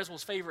Daniel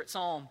Creswell's favorite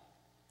psalm.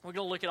 We're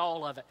going to look at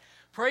all of it.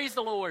 Praise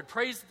the Lord.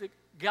 Praise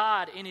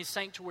God in his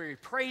sanctuary.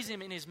 Praise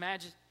him in his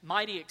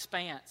mighty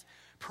expanse.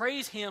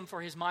 Praise him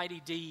for his mighty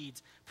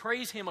deeds.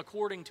 Praise him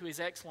according to his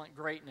excellent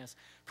greatness.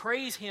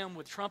 Praise him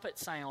with trumpet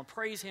sound.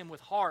 Praise him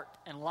with harp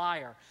and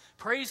lyre.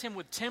 Praise him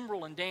with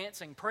timbrel and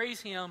dancing.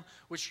 Praise him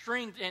with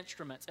stringed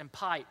instruments and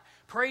pipe.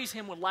 Praise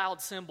him with loud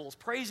cymbals.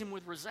 Praise him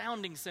with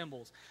resounding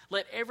cymbals.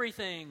 Let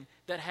everything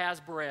that has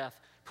breath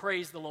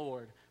praise the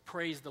Lord.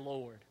 Praise the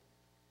Lord.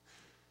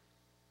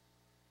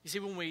 You see,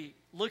 when we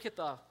look at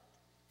the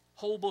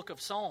whole book of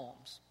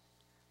Psalms,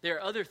 there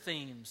are other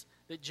themes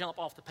that jump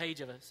off the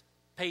page at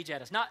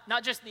us.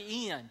 Not just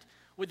the end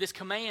with this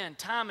command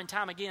time and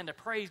time again to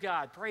praise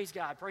God, praise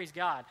God, praise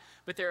God.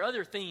 But there are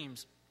other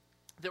themes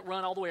that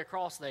run all the way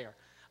across there.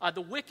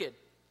 The wicked,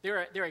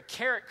 they're a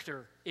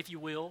character, if you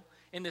will,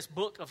 in this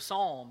book of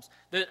Psalms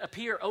that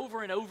appear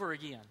over and over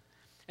again.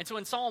 And so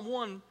in Psalm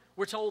 1,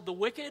 we're told the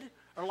wicked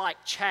are like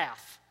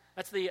chaff.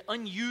 That's the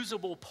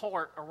unusable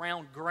part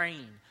around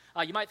grain.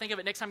 You might think of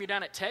it next time you're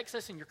down at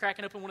Texas and you're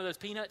cracking open one of those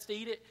peanuts to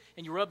eat it,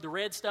 and you rub the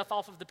red stuff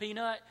off of the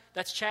peanut.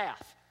 That's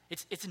chaff.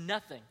 It's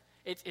nothing.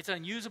 It's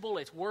unusable.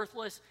 It's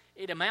worthless.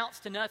 It amounts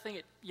to nothing.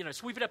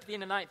 Sweep it up at the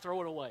end of the night and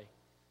throw it away.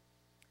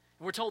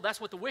 And we're told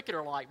that's what the wicked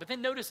are like. But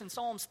then notice in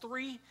Psalms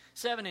 3,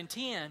 7, and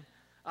 10,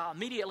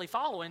 immediately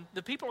following,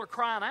 the people are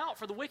crying out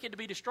for the wicked to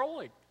be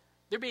destroyed.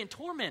 They're being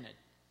tormented.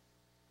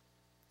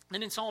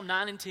 Then in Psalm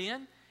 9 and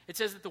 10, it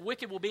says that the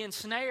wicked will be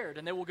ensnared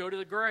and they will go to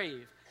the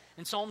grave.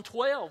 In Psalm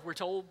 12, we're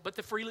told, but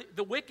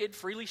the wicked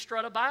freely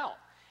strut about.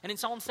 And in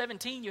Psalm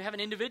 17, you have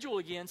an individual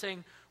again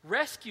saying,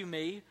 rescue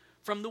me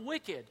from the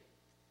wicked.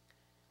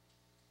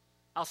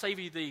 I'll save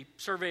you the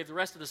survey of the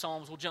rest of the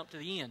Psalms. We'll jump to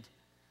the end.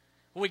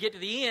 When we get to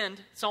the end,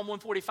 Psalm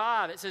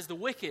 145, it says the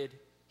wicked,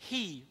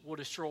 he will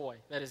destroy.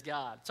 That is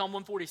God. Psalm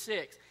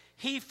 146,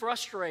 he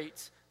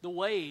frustrates the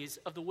ways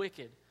of the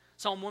wicked.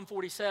 Psalm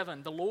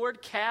 147, the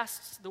Lord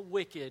casts the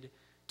wicked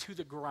to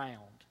the ground.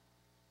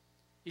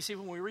 You see,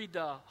 when we read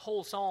the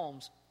whole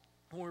Psalms,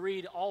 when we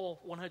read all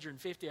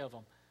 150 of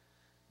them,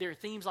 there are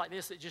themes like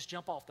this that just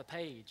jump off the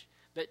page.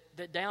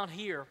 That down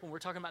here, when we're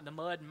talking about the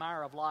mud and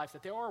mire of life,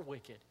 that there are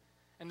wicked.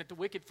 And that the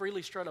wicked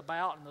freely strut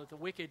about, and that the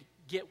wicked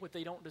get what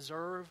they don't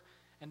deserve,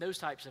 and those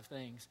types of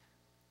things.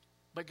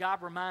 But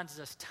God reminds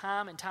us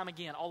time and time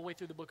again, all the way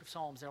through the book of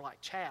Psalms, they're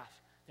like chaff.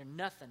 They're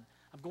nothing.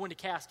 I'm going to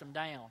cast them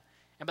down.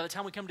 And by the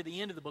time we come to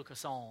the end of the book of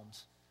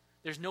Psalms,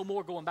 there's no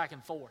more going back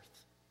and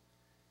forth.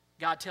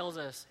 God tells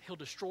us he'll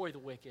destroy the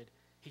wicked.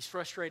 He's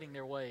frustrating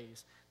their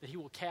ways, that he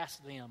will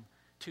cast them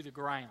to the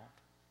ground.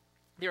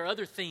 There are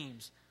other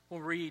themes when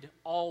we read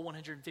all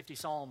 150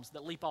 Psalms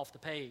that leap off the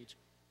page.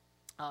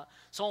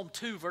 Psalm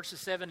 2,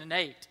 verses 7 and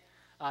 8.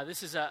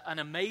 This is an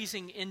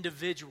amazing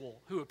individual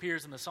who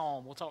appears in the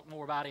psalm. We'll talk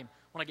more about him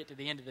when I get to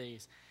the end of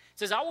these. It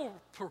says, I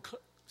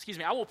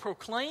will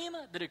proclaim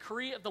the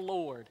decree of the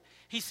Lord.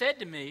 He said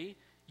to me,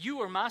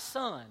 you are my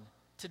son.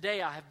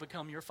 Today I have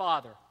become your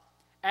father.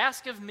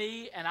 Ask of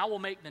me, and I will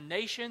make the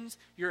nations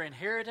your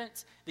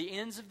inheritance, the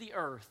ends of the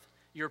earth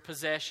your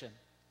possession.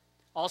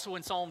 Also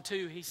in Psalm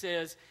 2, he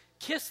says,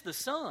 kiss the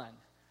Son,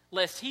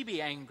 lest he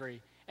be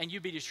angry, and you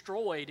be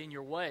destroyed in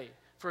your way.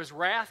 For his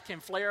wrath can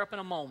flare up in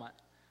a moment.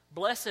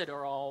 Blessed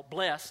are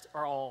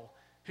all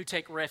who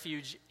take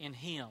refuge in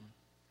him.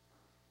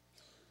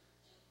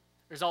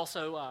 There's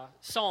also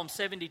Psalm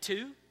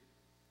 72.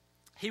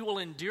 He will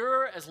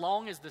endure as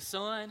long as the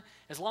sun,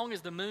 as long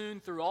as the moon,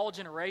 through all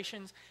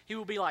generations. He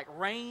will be like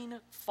rain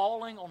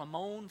falling on a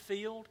mown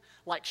field,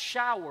 like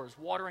showers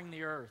watering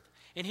the earth.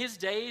 In his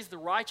days the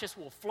righteous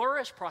will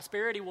flourish,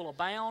 prosperity will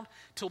abound,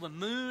 till the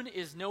moon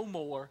is no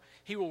more.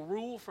 He will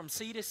rule from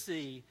sea to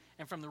sea,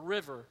 and from the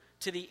river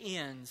to the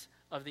ends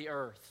of the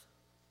earth.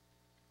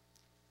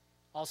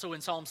 Also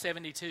in Psalm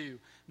 72,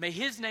 may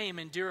his name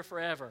endure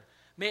forever.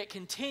 May it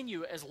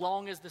continue as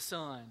long as the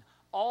sun.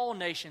 All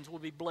nations will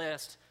be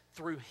blessed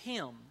through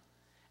him,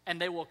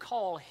 and they will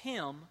call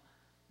him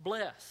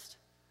blessed.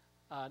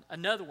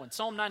 Another one,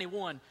 Psalm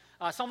 91.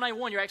 Psalm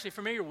 91 you're actually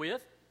familiar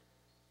with,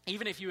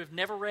 even if you have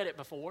never read it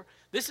before.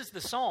 This is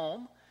the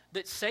psalm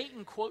that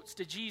Satan quotes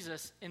to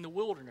Jesus in the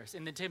wilderness,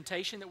 in the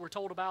temptation that we're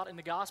told about in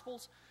the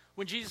Gospels.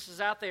 When Jesus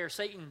is out there,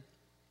 Satan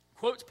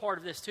quotes part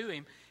of this to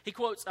him. He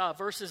quotes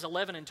verses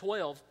 11 and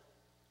 12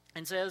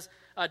 and says,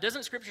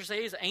 doesn't Scripture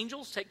say his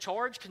angels take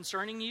charge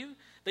concerning you?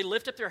 They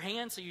lift up their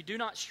hands so you do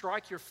not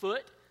strike your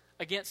foot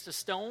against a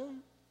stone.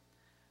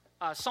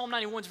 Psalm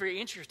 91 is very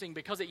interesting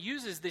because it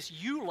uses this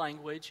you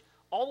language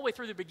all the way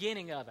through the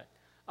beginning of it.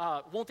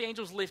 Won't the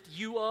angels lift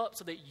you up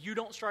so that you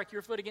don't strike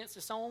your foot against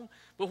a stone?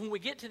 But when we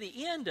get to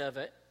the end of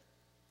it,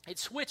 it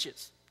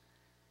switches.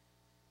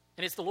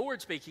 And it's the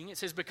Lord speaking. It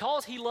says,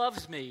 because he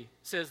loves me,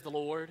 says the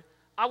Lord,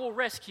 I will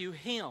rescue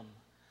him.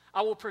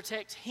 I will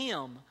protect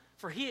him,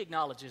 for he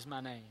acknowledges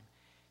my name.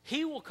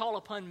 He will call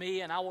upon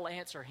me, and I will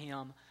answer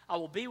him. I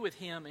will be with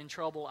him in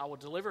trouble. I will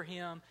deliver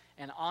him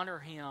and honor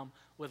him.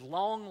 With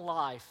long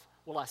life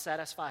will I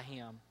satisfy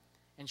him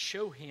and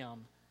show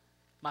him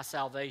my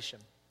salvation.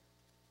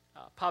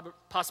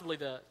 Possibly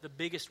the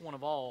biggest one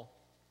of all,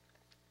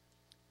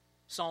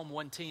 Psalm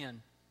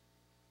 110.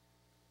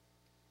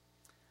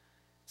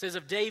 It says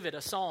of David,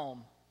 a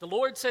psalm, the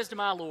Lord says to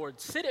my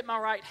Lord, sit at my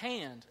right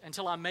hand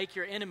until I make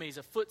your enemies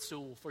a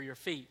footstool for your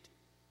feet.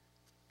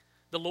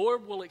 The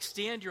Lord will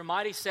extend your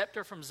mighty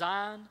scepter from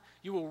Zion.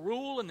 You will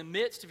rule in the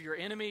midst of your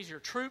enemies. Your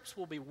troops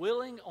will be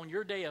willing on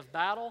your day of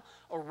battle,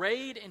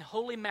 arrayed in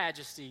holy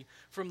majesty.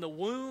 From the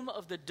womb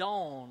of the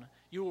dawn,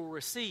 you will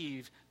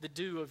receive the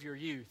dew of your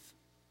youth.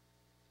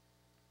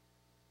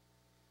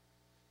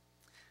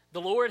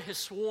 The Lord has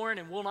sworn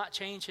and will not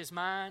change his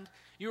mind.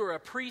 You are a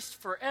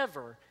priest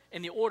forever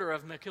in the order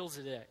of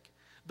Melchizedek.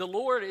 The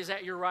Lord is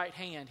at your right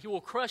hand. He will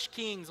crush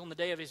kings on the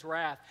day of his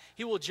wrath.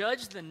 He will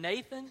judge the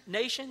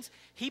nations,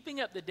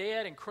 heaping up the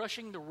dead and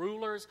crushing the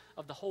rulers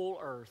of the whole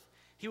earth.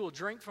 He will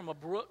drink from a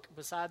brook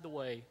beside the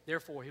way.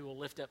 Therefore, he will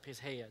lift up his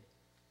head.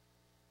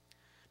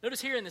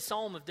 Notice here in the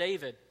Psalm of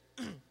David,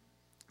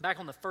 back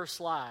on the first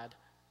slide,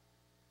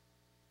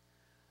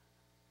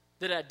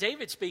 that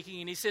David's speaking,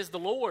 and he says, the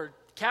Lord,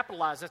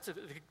 capitalized, that's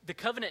the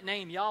covenant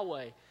name,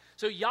 Yahweh.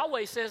 So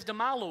Yahweh says to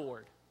my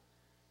Lord.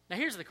 Now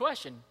here's the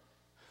question.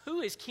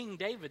 Who is King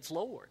David's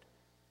Lord?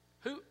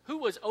 Who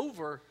was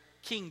over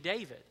King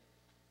David?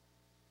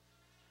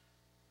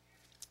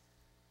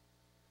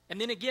 And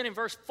then again in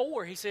verse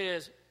 4, he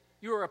says,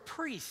 you are a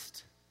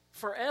priest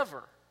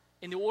forever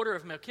in the order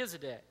of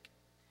Melchizedek.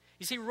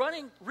 You see,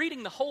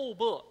 reading the whole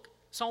book,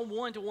 Psalm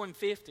 1 to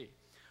 150,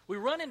 we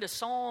run into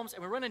Psalms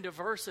and we run into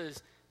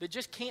verses that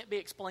just can't be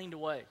explained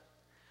away.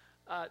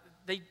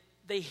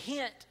 They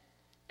hint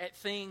at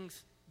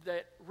things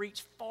that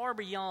reach far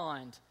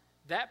beyond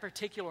that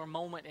particular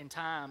moment in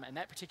time and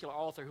that particular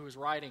author who was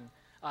writing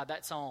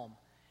that psalm.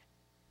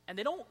 And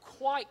they don't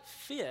quite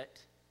fit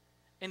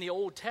in the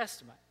Old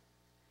Testament.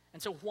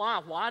 And so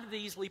why do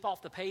these leap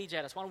off the page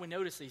at us? Why do we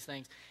notice these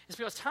things? It's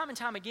because time and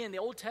time again, the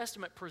Old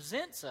Testament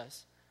presents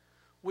us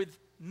with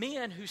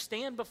men who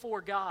stand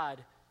before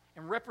God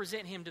and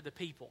represent him to the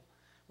people.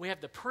 We have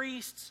the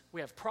priests,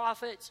 we have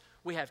prophets,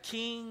 we have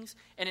kings,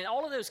 and in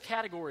all of those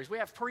categories, we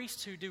have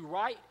priests who do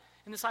right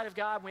in the sight of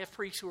God, and we have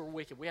priests who are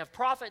wicked. We have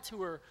prophets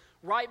who are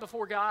right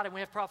before God, and we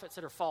have prophets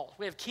that are false.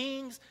 We have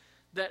kings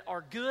that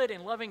are good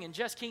and loving and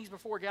just kings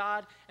before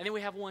God, and then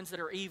we have ones that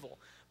are evil.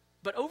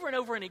 But over and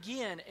over and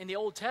again in the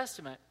Old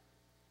Testament,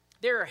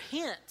 there are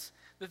hints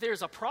that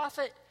there's a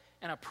prophet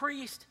and a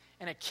priest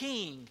and a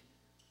king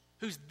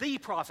who's the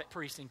prophet,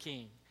 priest, and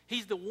king.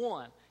 He's the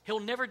one. He'll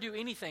never do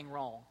anything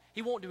wrong.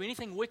 He won't do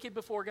anything wicked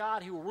before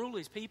God. He will rule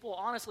his people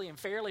honestly and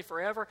fairly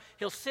forever.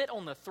 He'll sit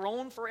on the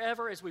throne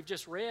forever, as we've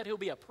just read. He'll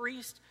be a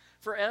priest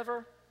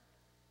forever.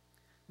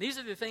 These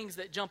are the things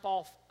that jump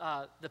off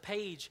the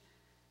page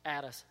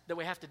at us that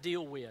we have to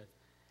deal with.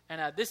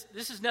 And this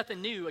is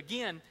nothing new.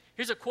 Again,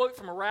 here's a quote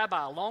from a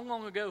rabbi long,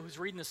 long ago who's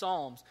reading the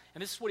Psalms.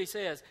 And this is what he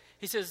says.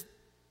 He says,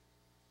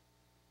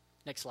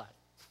 next slide.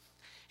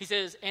 He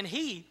says, and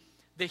he,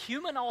 the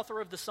human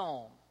author of the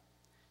psalm,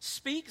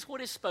 speaks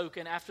what is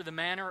spoken after the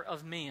manner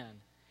of men,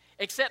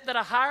 except that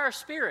a higher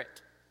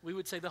spirit, we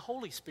would say the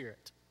Holy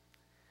Spirit,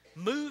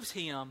 moves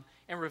him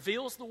and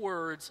reveals the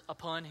words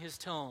upon his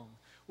tongue,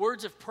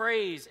 words of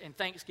praise and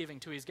thanksgiving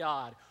to his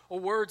God, or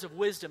words of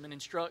wisdom and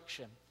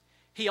instruction.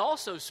 He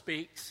also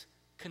speaks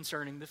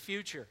concerning the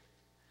future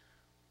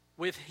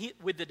with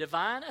the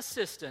divine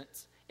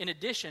assistance in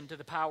addition to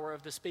the power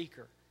of the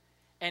speaker.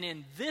 And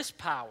in this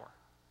power,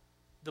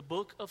 the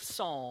book of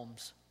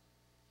Psalms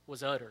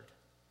was uttered.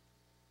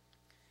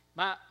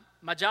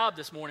 My job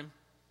this morning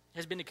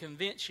has been to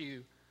convince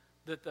you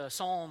that the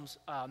Psalms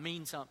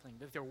mean something,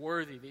 that they're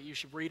worthy, that you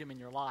should read them in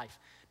your life.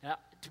 Now,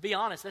 to be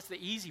honest, that's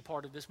the easy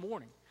part of this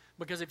morning.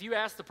 Because if you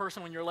ask the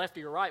person on your left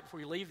or your right before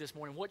you leave this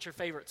morning, what's your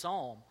favorite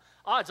psalm?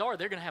 Odds are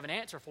they're going to have an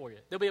answer for you.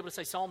 They'll be able to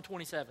say Psalm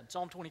 27,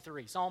 Psalm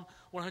 23, Psalm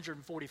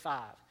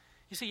 145.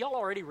 You see, y'all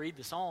already read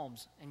the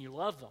Psalms and you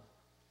love them.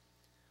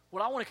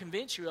 What I want to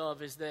convince you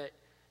of is that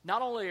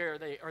not only are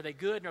they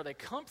good and are they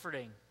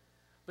comforting,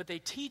 but they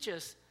teach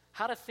us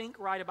how to think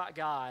right about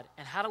God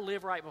and how to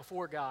live right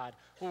before God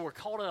when we're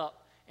caught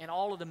up in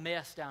all of the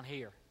mess down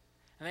here.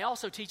 And they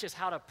also teach us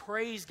how to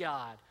praise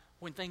God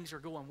when things are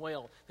going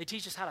well. They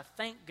teach us how to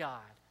thank God.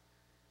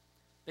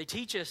 They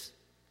teach us,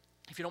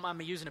 if you don't mind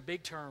me using a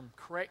big term,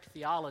 correct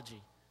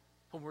theology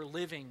when we're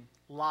living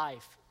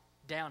life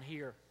down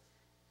here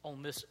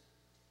on this,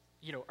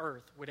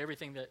 earth with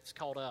everything that's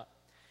caught up.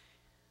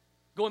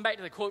 Going back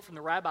to the quote from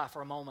the rabbi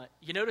for a moment,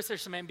 you notice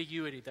there's some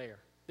ambiguity there.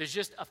 There's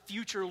just a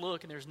future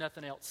look and there's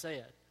nothing else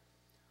said.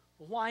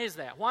 Well, why is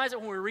that? Why is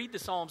it when we read the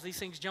Psalms, these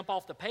things jump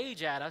off the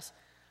page at us,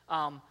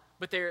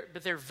 but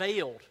they're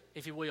veiled,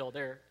 if you will.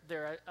 They're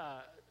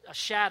a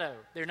shadow.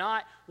 They're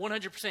not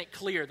 100%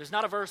 clear. There's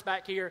not a verse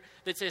back here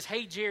that says,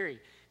 hey, Jerry,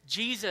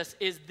 Jesus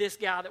is this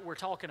guy that we're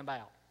talking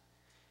about.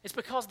 It's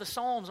because the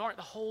Psalms aren't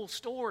the whole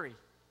story.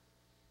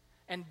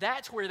 And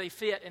that's where they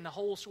fit in the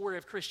whole story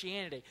of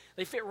Christianity.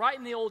 They fit right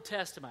in the Old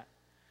Testament,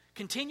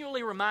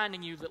 continually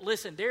reminding you that,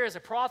 listen, there is a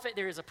prophet,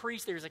 there is a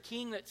priest, there is a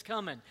king that's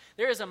coming.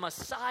 There is a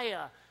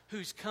Messiah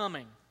who's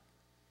coming.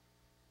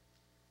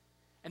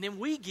 And then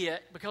we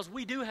get, because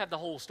we do have the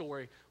whole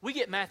story, we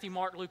get Matthew,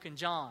 Mark, Luke, and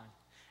John.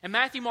 And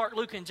Matthew, Mark,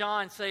 Luke, and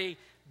John say,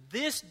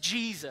 this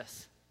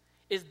Jesus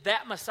is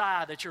that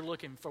Messiah that you're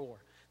looking for.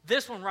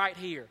 This one right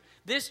here.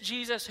 This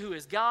Jesus who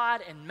is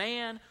God and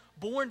man,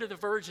 born to the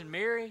Virgin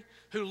Mary,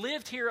 who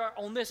lived here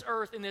on this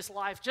earth in this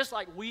life just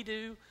like we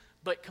do,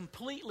 but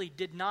completely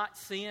did not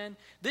sin.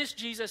 This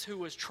Jesus who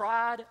was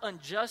tried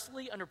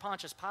unjustly under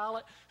Pontius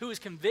Pilate, who was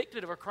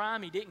convicted of a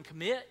crime he didn't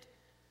commit,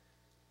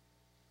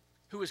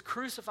 who was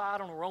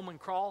crucified on a Roman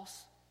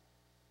cross.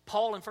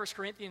 Paul in 1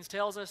 Corinthians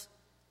tells us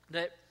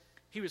that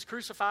he was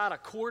crucified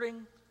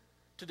according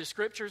to the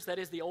Scriptures, that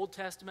is the Old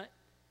Testament.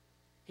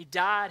 He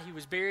died, he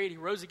was buried, he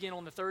rose again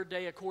on the third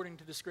day according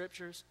to the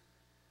Scriptures.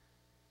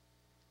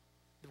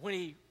 When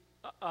he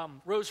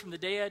rose from the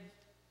dead,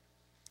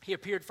 he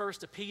appeared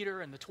first to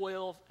Peter and the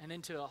 12 and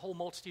then to a whole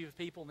multitude of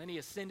people, and then he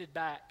ascended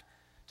back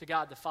to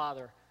God the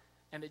Father,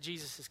 and that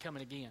Jesus is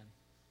coming again.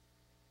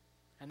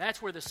 And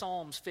that's where the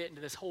Psalms fit into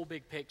this whole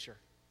big picture.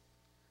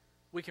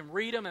 We can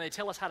read them and they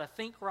tell us how to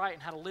think right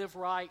and how to live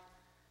right.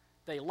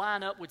 They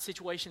line up with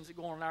situations that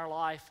go on in our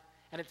life,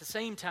 and at the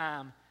same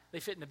time, they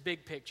fit in the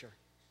big picture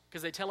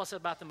because they tell us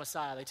about the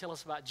Messiah. They tell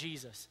us about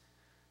Jesus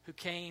who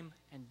came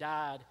and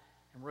died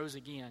and rose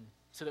again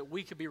so that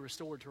we could be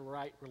restored to a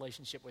right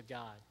relationship with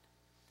God.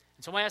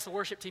 And so I'm going to ask the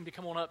worship team to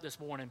come on up this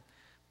morning.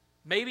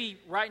 Maybe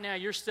right now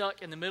you're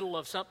stuck in the middle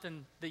of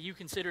something that you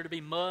consider to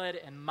be mud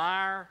and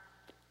mire,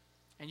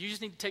 and you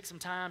just need to take some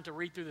time to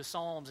read through the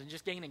Psalms and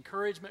just gain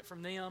encouragement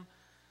from them,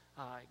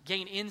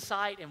 gain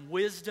insight and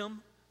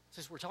wisdom,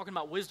 since we're talking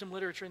about wisdom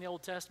literature in the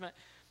Old Testament.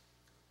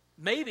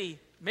 Maybe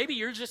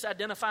you're just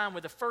identifying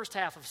with the first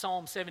half of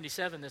Psalm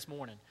 77 this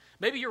morning.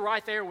 Maybe you're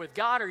right there with,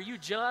 God, are you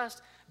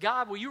just?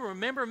 God, will you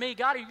remember me?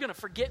 God, are you going to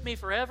forget me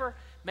forever?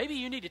 Maybe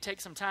you need to take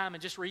some time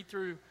and just read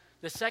through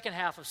the second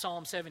half of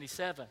Psalm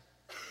 77.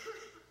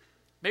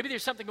 Maybe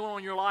there's something going on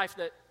in your life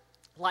that,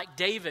 like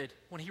David,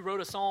 when he wrote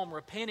a psalm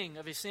repenting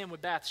of his sin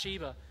with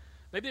Bathsheba,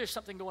 maybe there's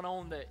something going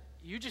on that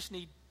you just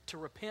need to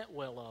repent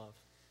well of.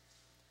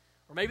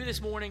 Or maybe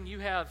this morning you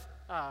have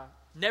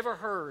never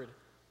heard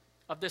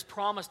of this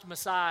promised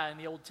Messiah in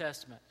the Old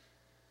Testament,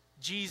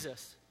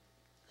 Jesus,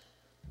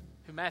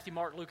 who Matthew,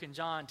 Mark, Luke, and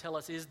John tell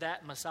us is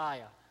that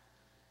Messiah,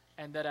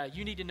 and that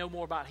you need to know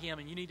more about him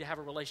and you need to have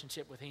a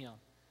relationship with him.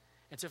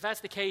 And so if that's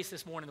the case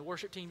this morning, the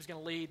worship team is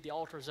going to lead. The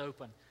altar is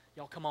open.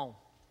 Y'all come on.